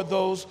 you are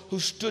those who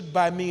stood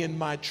by me in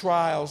my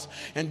trials,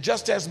 and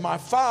just as my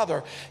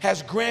Father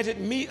has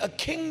granted me a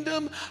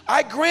kingdom,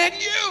 I grant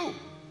you.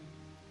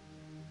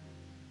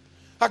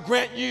 I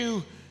grant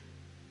you,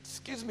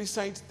 excuse me,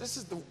 saints, this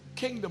is the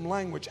kingdom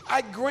language.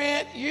 I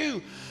grant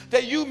you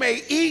that you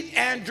may eat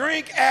and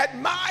drink at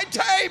my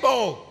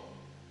table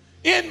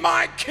in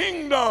my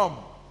kingdom.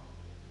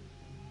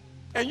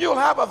 And you'll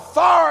have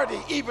authority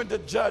even to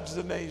judge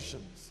the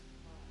nations.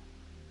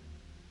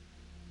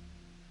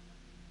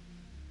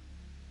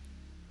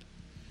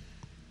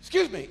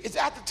 Excuse me, it's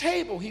at the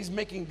table he's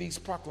making these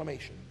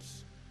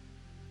proclamations.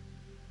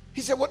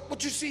 He said,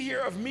 what you see here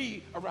of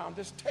me around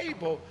this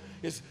table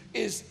is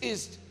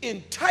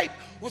in type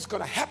what's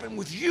going to happen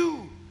with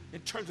you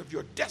in terms of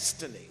your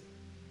destiny.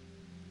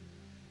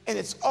 And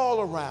it's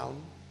all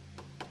around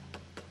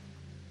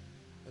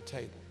the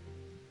table.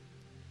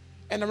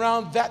 And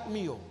around that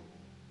meal,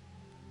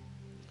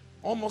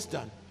 almost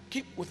done.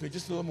 Keep with me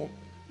just a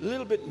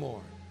little bit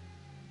more.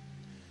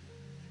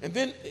 And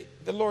then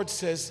the Lord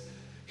says,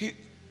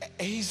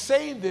 he's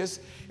saying this,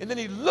 and then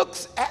he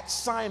looks at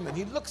Simon,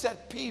 he looks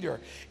at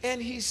Peter,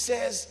 and he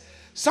says,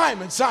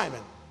 Simon,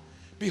 Simon,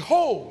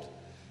 behold,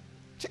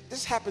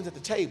 this happens at the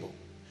table.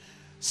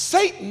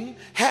 Satan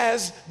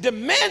has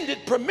demanded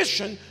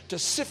permission to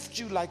sift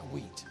you like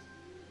wheat.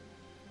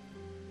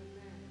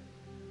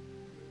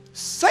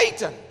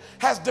 Satan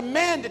has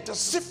demanded to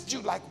sift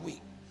you like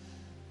wheat.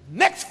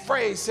 Next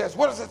phrase says,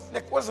 what does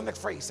the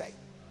next phrase say?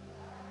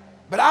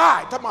 But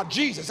I, talking about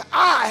Jesus,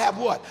 I have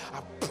what?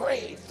 I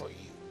prayed for you.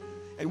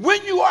 And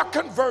when you are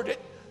converted,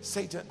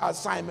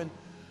 Simon,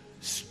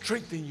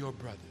 strengthen your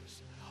brothers.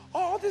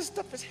 All this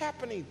stuff is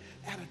happening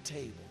at a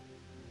table.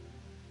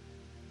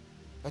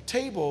 A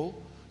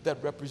table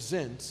that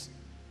represents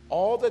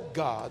all that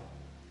God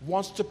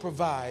wants to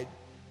provide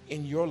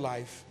in your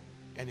life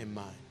and in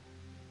mine.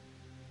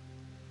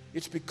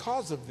 It's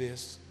because of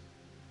this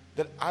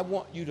that I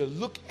want you to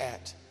look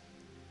at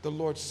the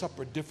Lord's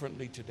Supper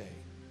differently today.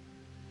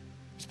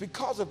 It's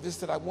because of this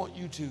that I want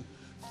you to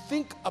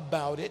think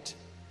about it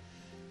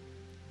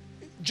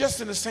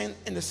just in the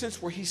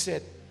sense where he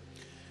said,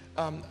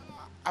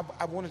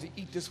 I wanted to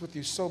eat this with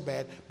you so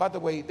bad. By the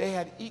way, they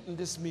had eaten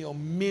this meal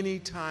many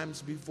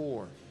times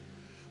before,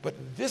 but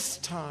this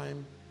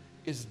time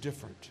is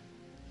different.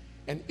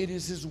 And it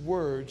is his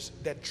words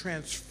that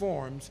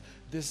transforms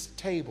this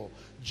table,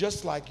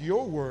 just like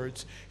your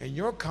words and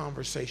your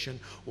conversation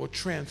will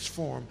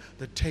transform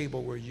the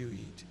table where you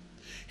eat.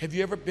 Have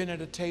you ever been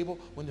at a table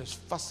when there's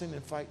fussing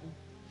and fighting?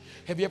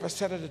 Have you ever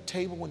sat at a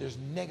table when there's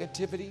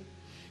negativity?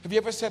 Have you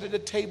ever sat at a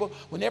table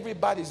when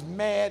everybody's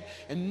mad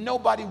and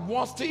nobody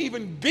wants to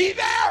even be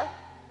there?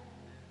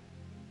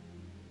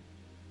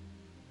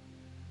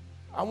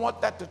 I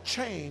want that to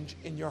change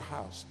in your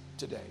house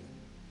today.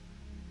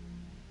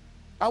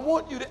 I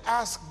want you to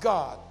ask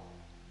God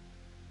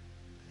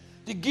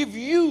to give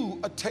you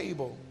a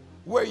table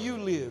where you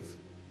live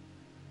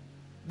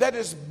that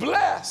is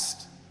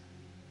blessed,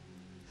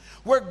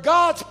 where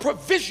God's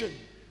provision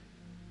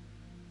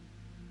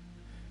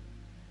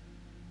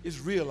is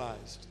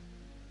realized.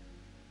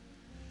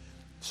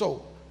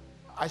 So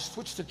I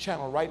switch the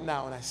channel right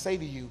now and I say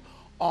to you,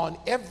 on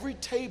every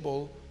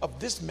table of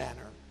this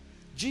manner,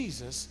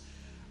 Jesus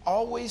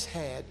always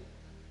had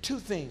two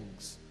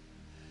things.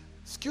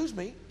 Excuse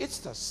me, it's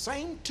the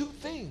same two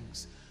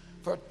things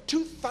for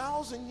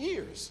 2,000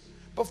 years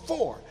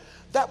before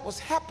that was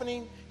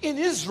happening in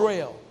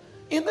Israel,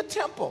 in the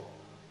temple.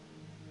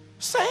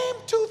 Same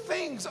two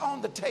things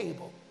on the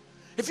table.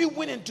 If you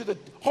went into the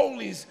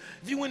holies,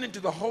 if you went into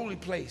the holy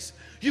place,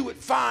 you would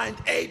find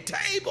a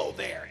table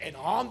there. And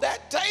on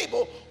that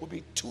table would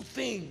be two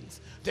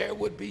things. There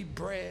would be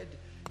bread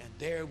and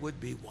there would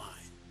be wine.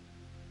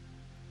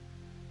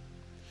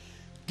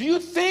 Do you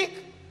think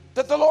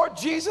that the Lord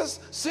Jesus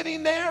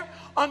sitting there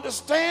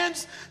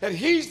understands that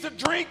he's the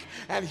drink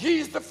and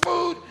he's the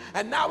food,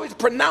 and now he's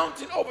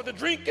pronouncing over the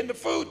drink and the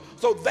food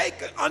so they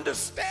could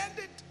understand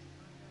it?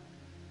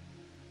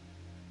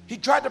 He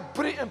tried to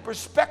put it in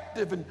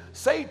perspective and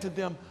say to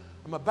them,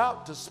 I'm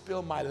about to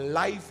spill my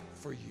life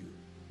for you.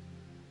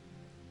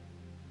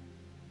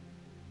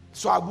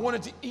 So I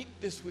wanted to eat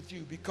this with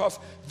you because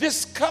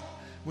this cup,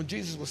 when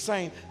Jesus was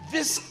saying,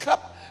 this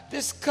cup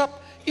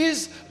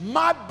is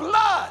my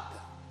blood.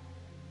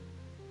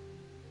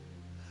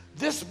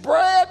 This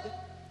bread,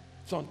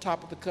 it's on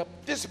top of the cup.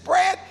 This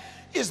bread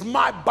is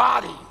my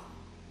body,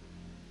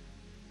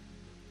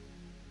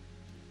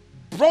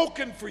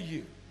 broken for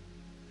you.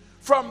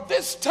 From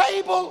this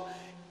table,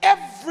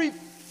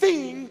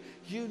 everything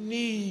you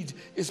need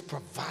is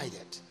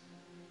provided.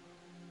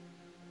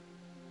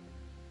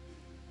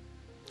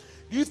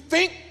 You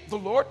think the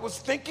Lord was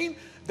thinking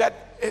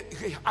that,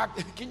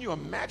 can you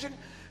imagine?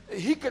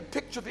 He could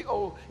picture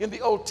in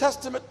the Old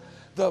Testament,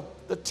 the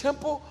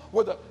temple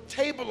where the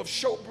table of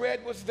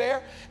showbread was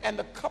there and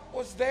the cup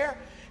was there,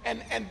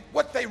 and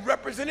what they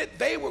represented,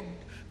 they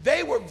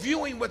were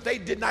viewing what they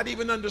did not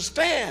even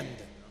understand.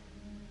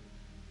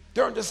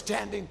 Their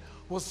understanding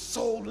was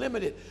so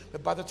limited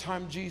that by the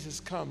time Jesus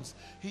comes,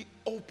 he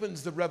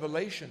opens the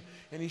revelation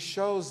and he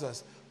shows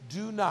us,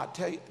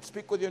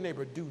 speak with your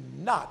neighbor, do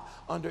not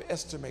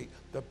underestimate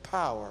the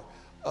power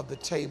of the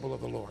table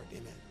of the Lord.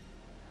 Amen.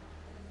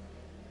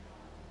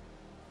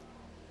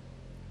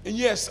 And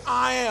yes,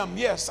 I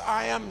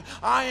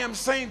am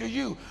saying to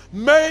you,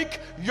 make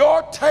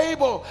your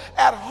table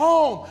at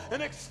home an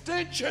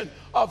extension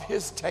of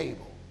his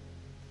table.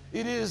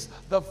 It is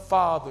the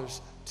Father's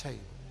table.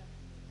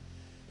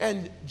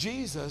 And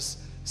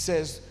Jesus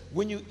says,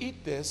 when you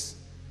eat this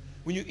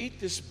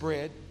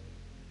bread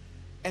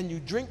and you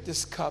drink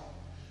this cup,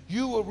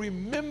 you will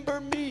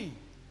remember me.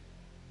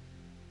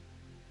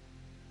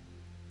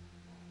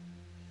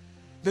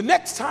 The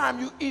next time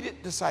you eat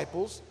it,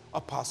 disciples,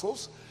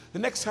 apostles, the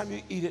next time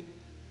you eat it,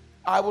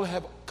 I will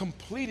have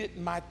completed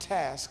my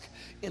task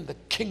in the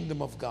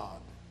kingdom of God.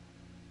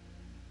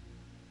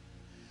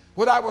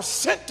 What I was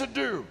sent to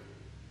do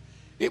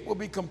it will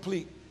be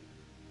complete.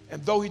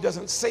 And though he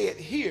doesn't say it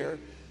here,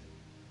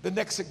 the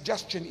next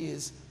suggestion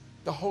is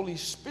the Holy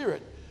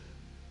Spirit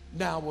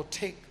now will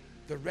take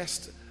the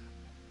rest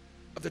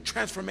of the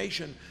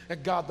transformation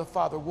that God the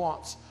Father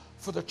wants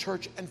for the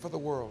church and for the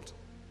world.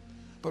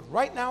 But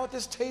right now at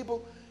this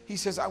table, he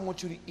says, I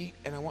want you to eat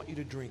and I want you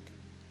to drink.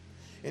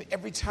 And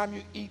every time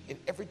you eat and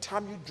every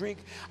time you drink,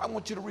 I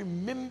want you to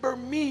remember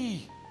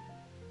me.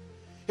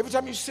 Every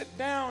time you sit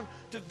down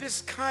to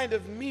this kind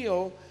of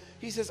meal,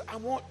 he says, I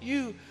want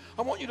you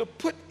to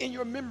put in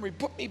your memory,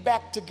 put me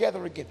back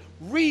together again.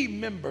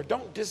 Remember,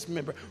 don't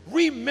dismember.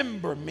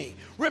 Remember me.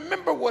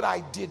 Remember what I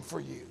did for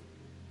you.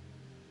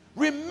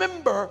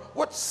 Remember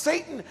what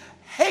Satan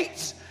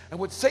hates and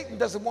what Satan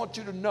doesn't want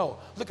you to know.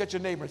 Look at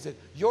your neighbor and say,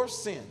 your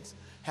sins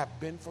have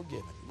been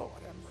forgiven. Lord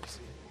have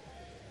mercy.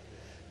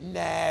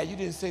 Nah, we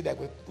didn't say that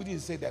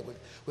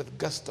with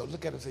gusto.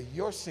 Look at him and say,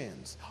 your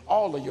sins,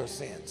 all of your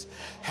sins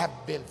have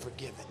been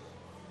forgiven.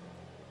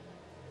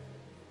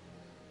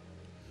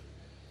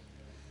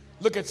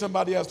 Look at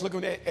somebody else. Look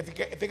at,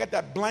 if they got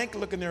that blank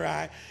look in their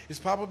eye, it's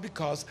probably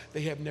because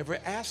they have never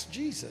asked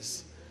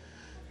Jesus.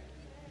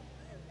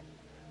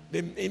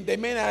 They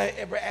may not have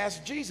ever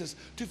asked Jesus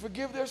to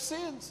forgive their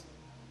sins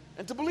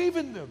and to believe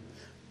in them.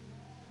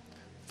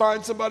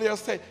 Find somebody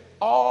else, say,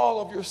 all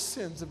of your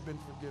sins have been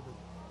forgiven.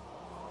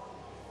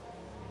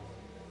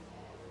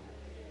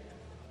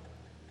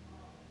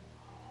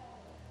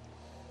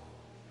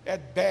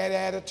 That bad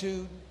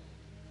attitude,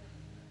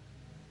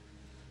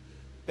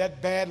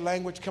 that bad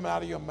language coming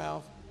out of your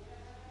mouth,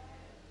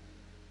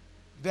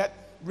 that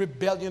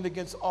rebellion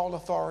against all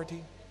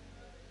authority,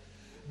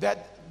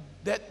 that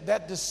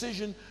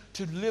decision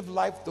to live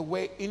life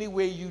any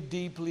way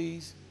you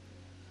please.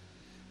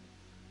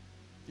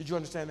 Did you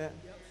understand that?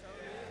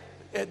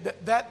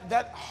 Yep.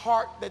 That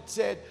heart that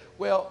said,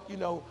 well,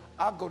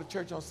 I'll go to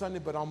church on Sunday,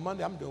 but on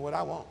Monday I'm doing what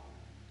I want.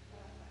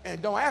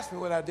 And don't ask me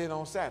what I did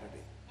on Saturday.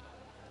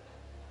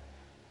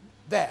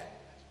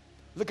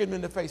 Look at him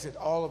in the face at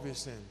all of your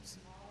sins,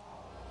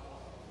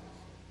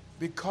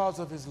 because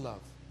of his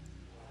love,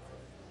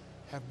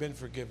 have been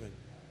forgiven.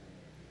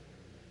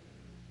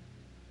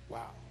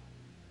 Wow.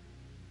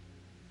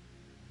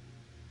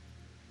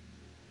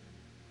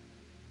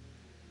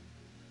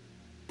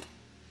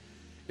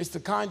 It's the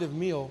kind of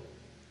meal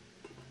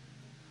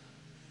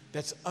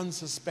that's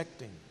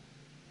unsuspecting.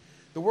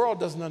 The world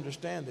doesn't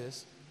understand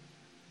this.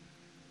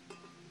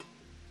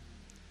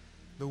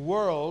 The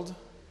world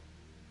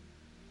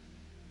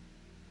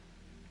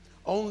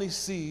only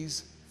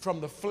sees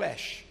from the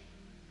flesh,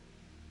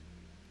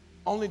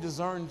 only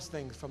discerns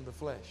things from the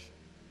flesh.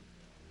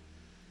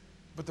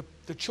 But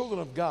the children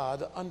of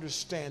God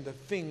understand the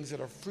things that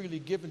are freely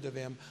given to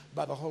them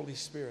by the Holy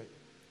Spirit.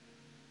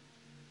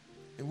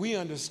 And we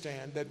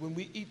understand that when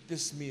we eat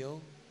this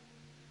meal,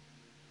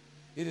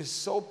 it is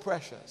so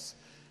precious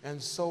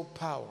and so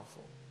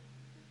powerful.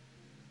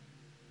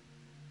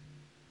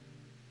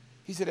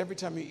 He said, every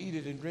time you eat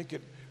it and drink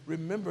it,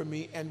 remember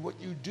me. And what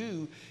you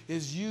do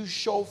is you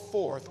show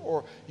forth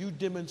or you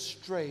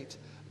demonstrate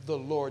the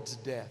Lord's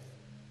death.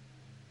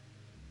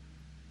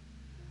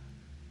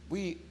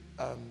 We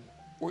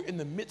were in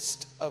the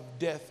midst of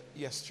death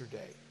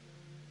yesterday.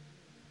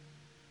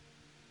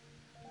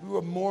 We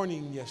were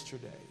mourning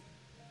yesterday.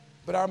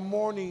 But our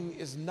mourning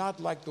is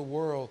not like the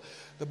world.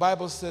 The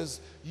Bible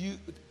says,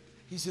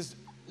 he says,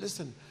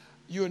 listen,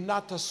 you're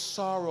not to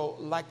sorrow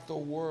like the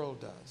world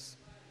does.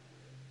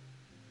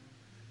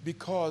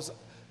 Because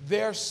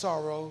their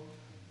sorrow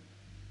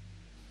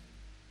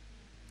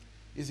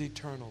is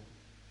eternal.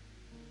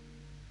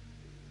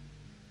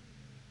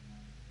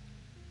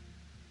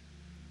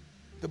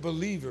 The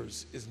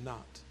believers is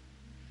not.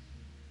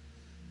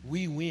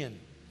 We win.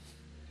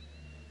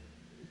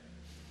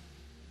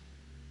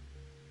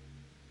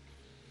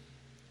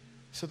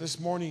 So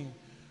this morning,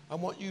 I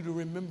want you to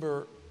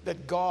remember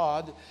that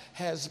God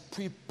has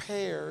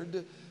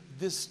prepared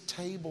this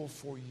table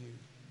for you.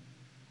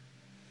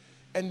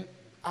 And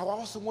I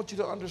also want you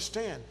to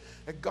understand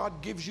that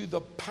God gives you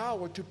the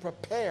power to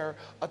prepare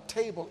a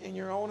table in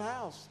your own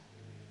house.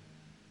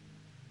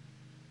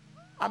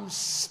 I'm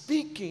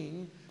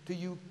speaking to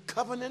you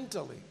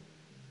covenantally.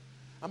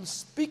 I'm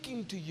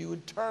speaking to you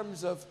in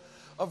terms of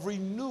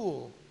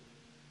renewal.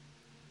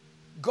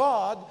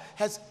 God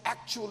has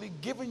actually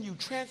given you,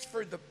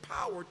 transferred the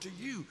power to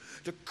you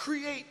to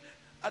create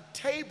a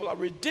table, a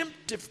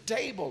redemptive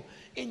table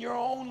in your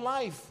own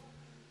life.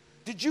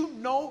 Did you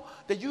know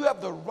that you have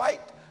the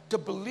right to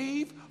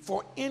believe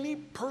for any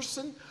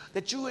person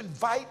that you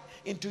invite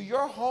into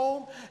your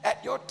home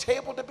at your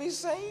table to be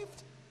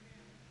saved?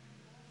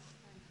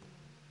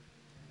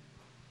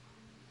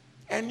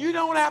 And you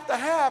don't have to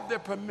have their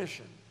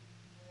permission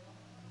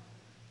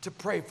to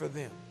pray for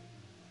them.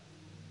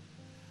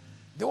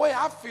 The way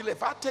I feel,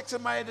 if I take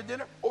somebody to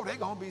dinner, they're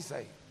going to be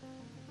saved.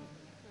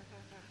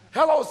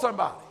 Hello,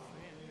 somebody.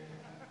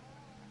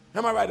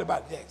 Am I right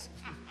about that?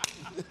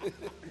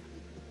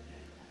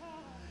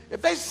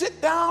 If they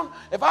sit down,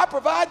 if I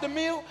provide the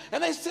meal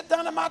and they sit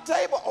down at my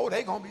table,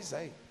 they're going to be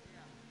saved.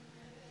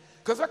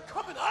 Because they're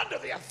coming under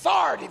the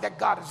authority that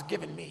God has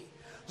given me.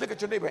 Look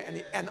at your neighbor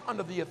and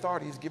under the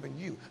authority he's given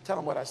you. Tell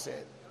him what I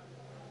said.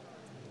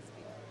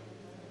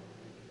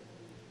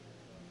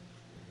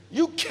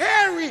 You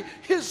carry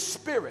his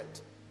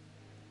spirit.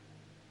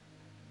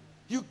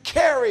 You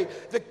carry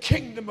the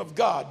kingdom of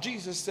God.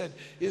 Jesus said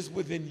is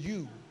within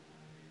you.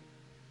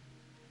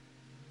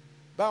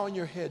 Bowing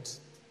your heads.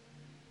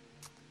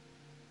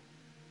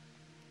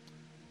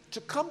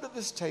 To come to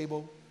this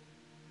table,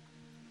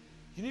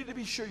 you need to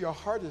be sure your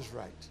heart is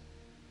right.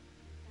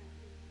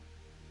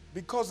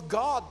 Because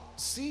God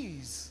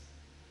sees.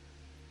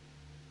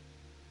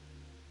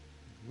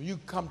 When you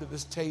come to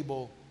this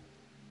table,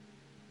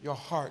 your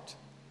heart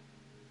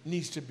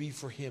needs to be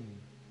for him.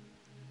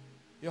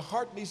 Your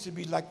heart needs to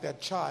be like that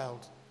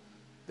child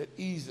that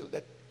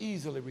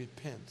easily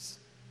repents.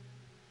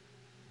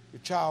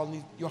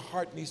 Your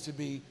heart needs to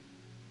be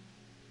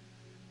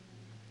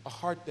a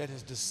heart that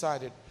has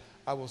decided,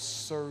 I will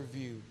serve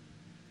you.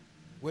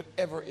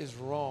 Whatever is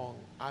wrong,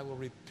 I will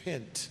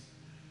repent.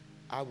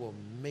 I will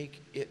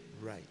make it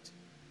right.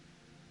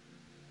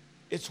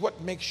 It's what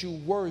makes you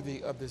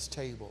worthy of this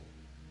table.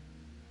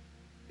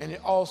 And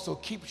it also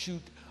keeps you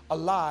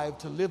alive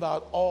to live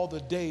out all the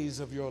days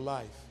of your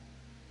life.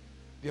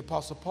 The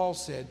Apostle Paul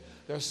said,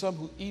 there are some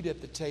who eat at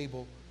the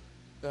table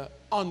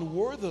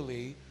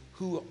unworthily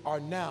who are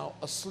now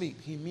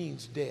asleep. He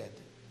means dead.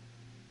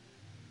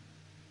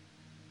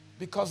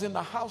 Because in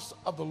the house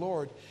of the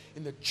Lord,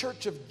 in the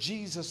church of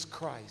Jesus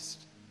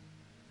Christ,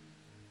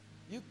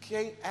 you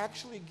can't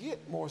actually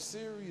get more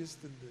serious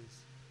than this.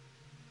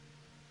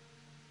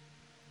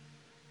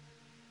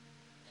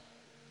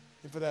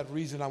 And for that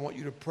reason, I want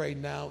you to pray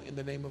now in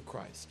the name of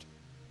Christ.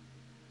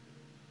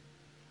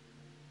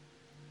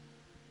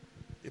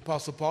 The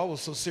Apostle Paul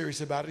was so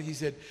serious about it, he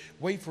said,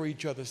 wait for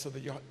each other so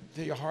that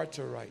your hearts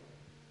are right.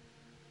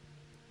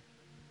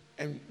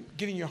 And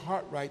getting your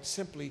heart right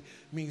simply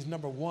means,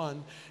 number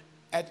one,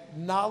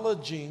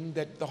 acknowledging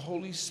that the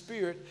Holy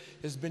Spirit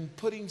has been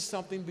putting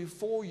something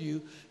before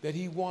you that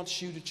he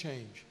wants you to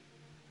change.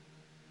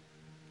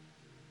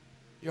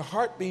 Your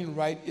heart being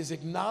right is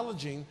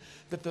acknowledging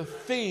that the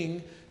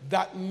thing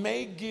that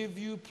may give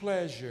you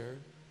pleasure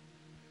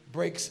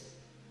breaks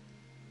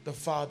the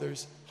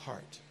Father's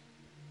heart.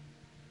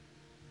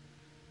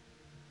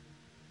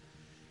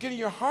 Getting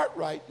your heart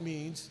right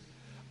means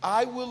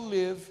I will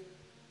live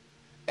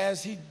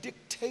as he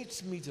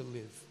dictates me to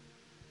live.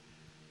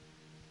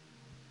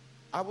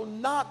 I will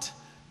not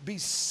be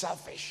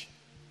selfish.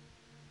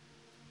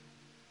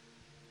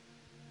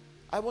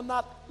 I will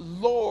not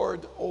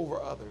lord over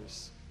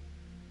others.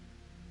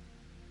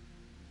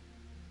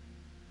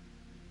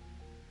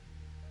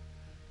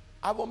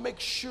 I will make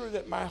sure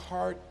that my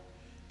heart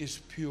is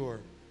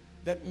pure.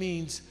 That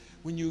means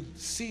when you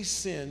see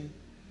sin,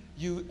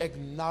 you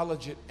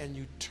acknowledge it and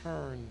you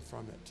turn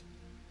from it.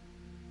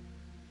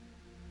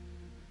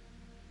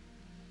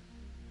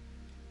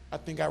 I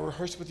think I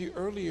rehearsed with you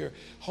earlier,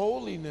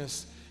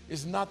 holiness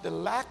is not the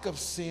lack of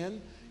sin,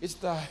 it's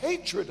the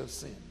hatred of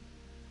sin.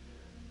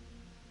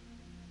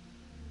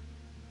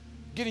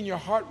 Getting your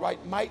heart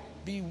right might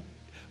be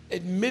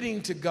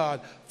admitting to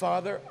God,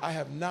 Father, I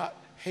have not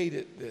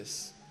hated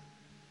this,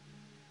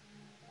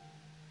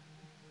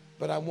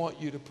 but I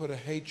want you to put a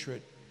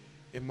hatred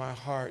in my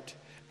heart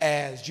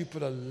as you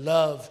put a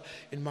love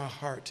in my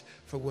heart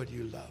for what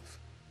you love.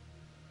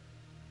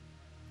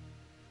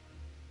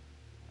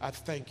 I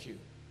thank you.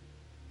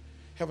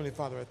 Heavenly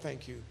Father, I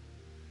thank you.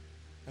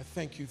 I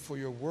thank you for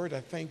your word. I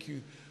thank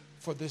you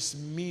for this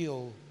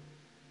meal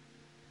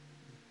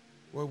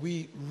where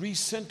we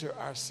recenter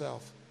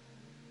ourselves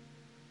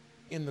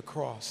in the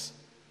cross,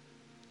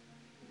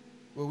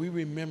 where we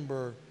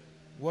remember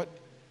what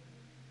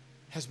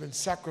has been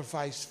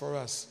sacrificed for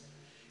us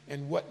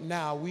and what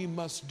now we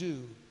must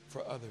do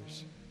for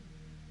others.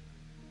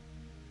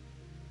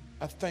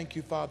 I thank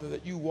you, Father,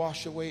 that you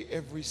wash away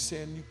every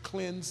sin, you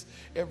cleanse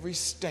every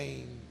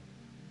stain.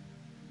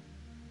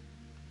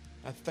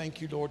 I thank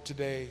you, Lord,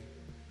 today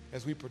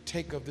as we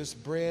partake of this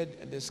bread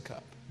and this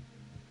cup.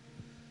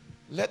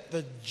 Let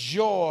the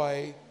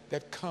joy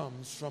that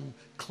comes from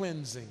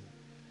cleansing,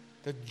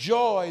 the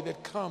joy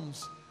that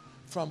comes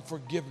from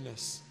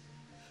forgiveness,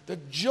 the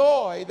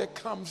joy that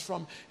comes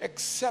from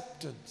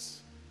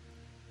acceptance,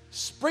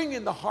 spring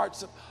in the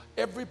hearts of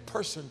every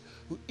person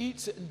who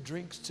eats and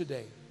drinks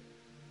today.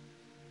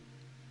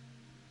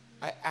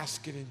 I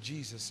ask it in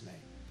Jesus' name.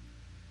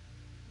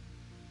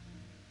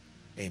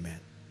 Amen.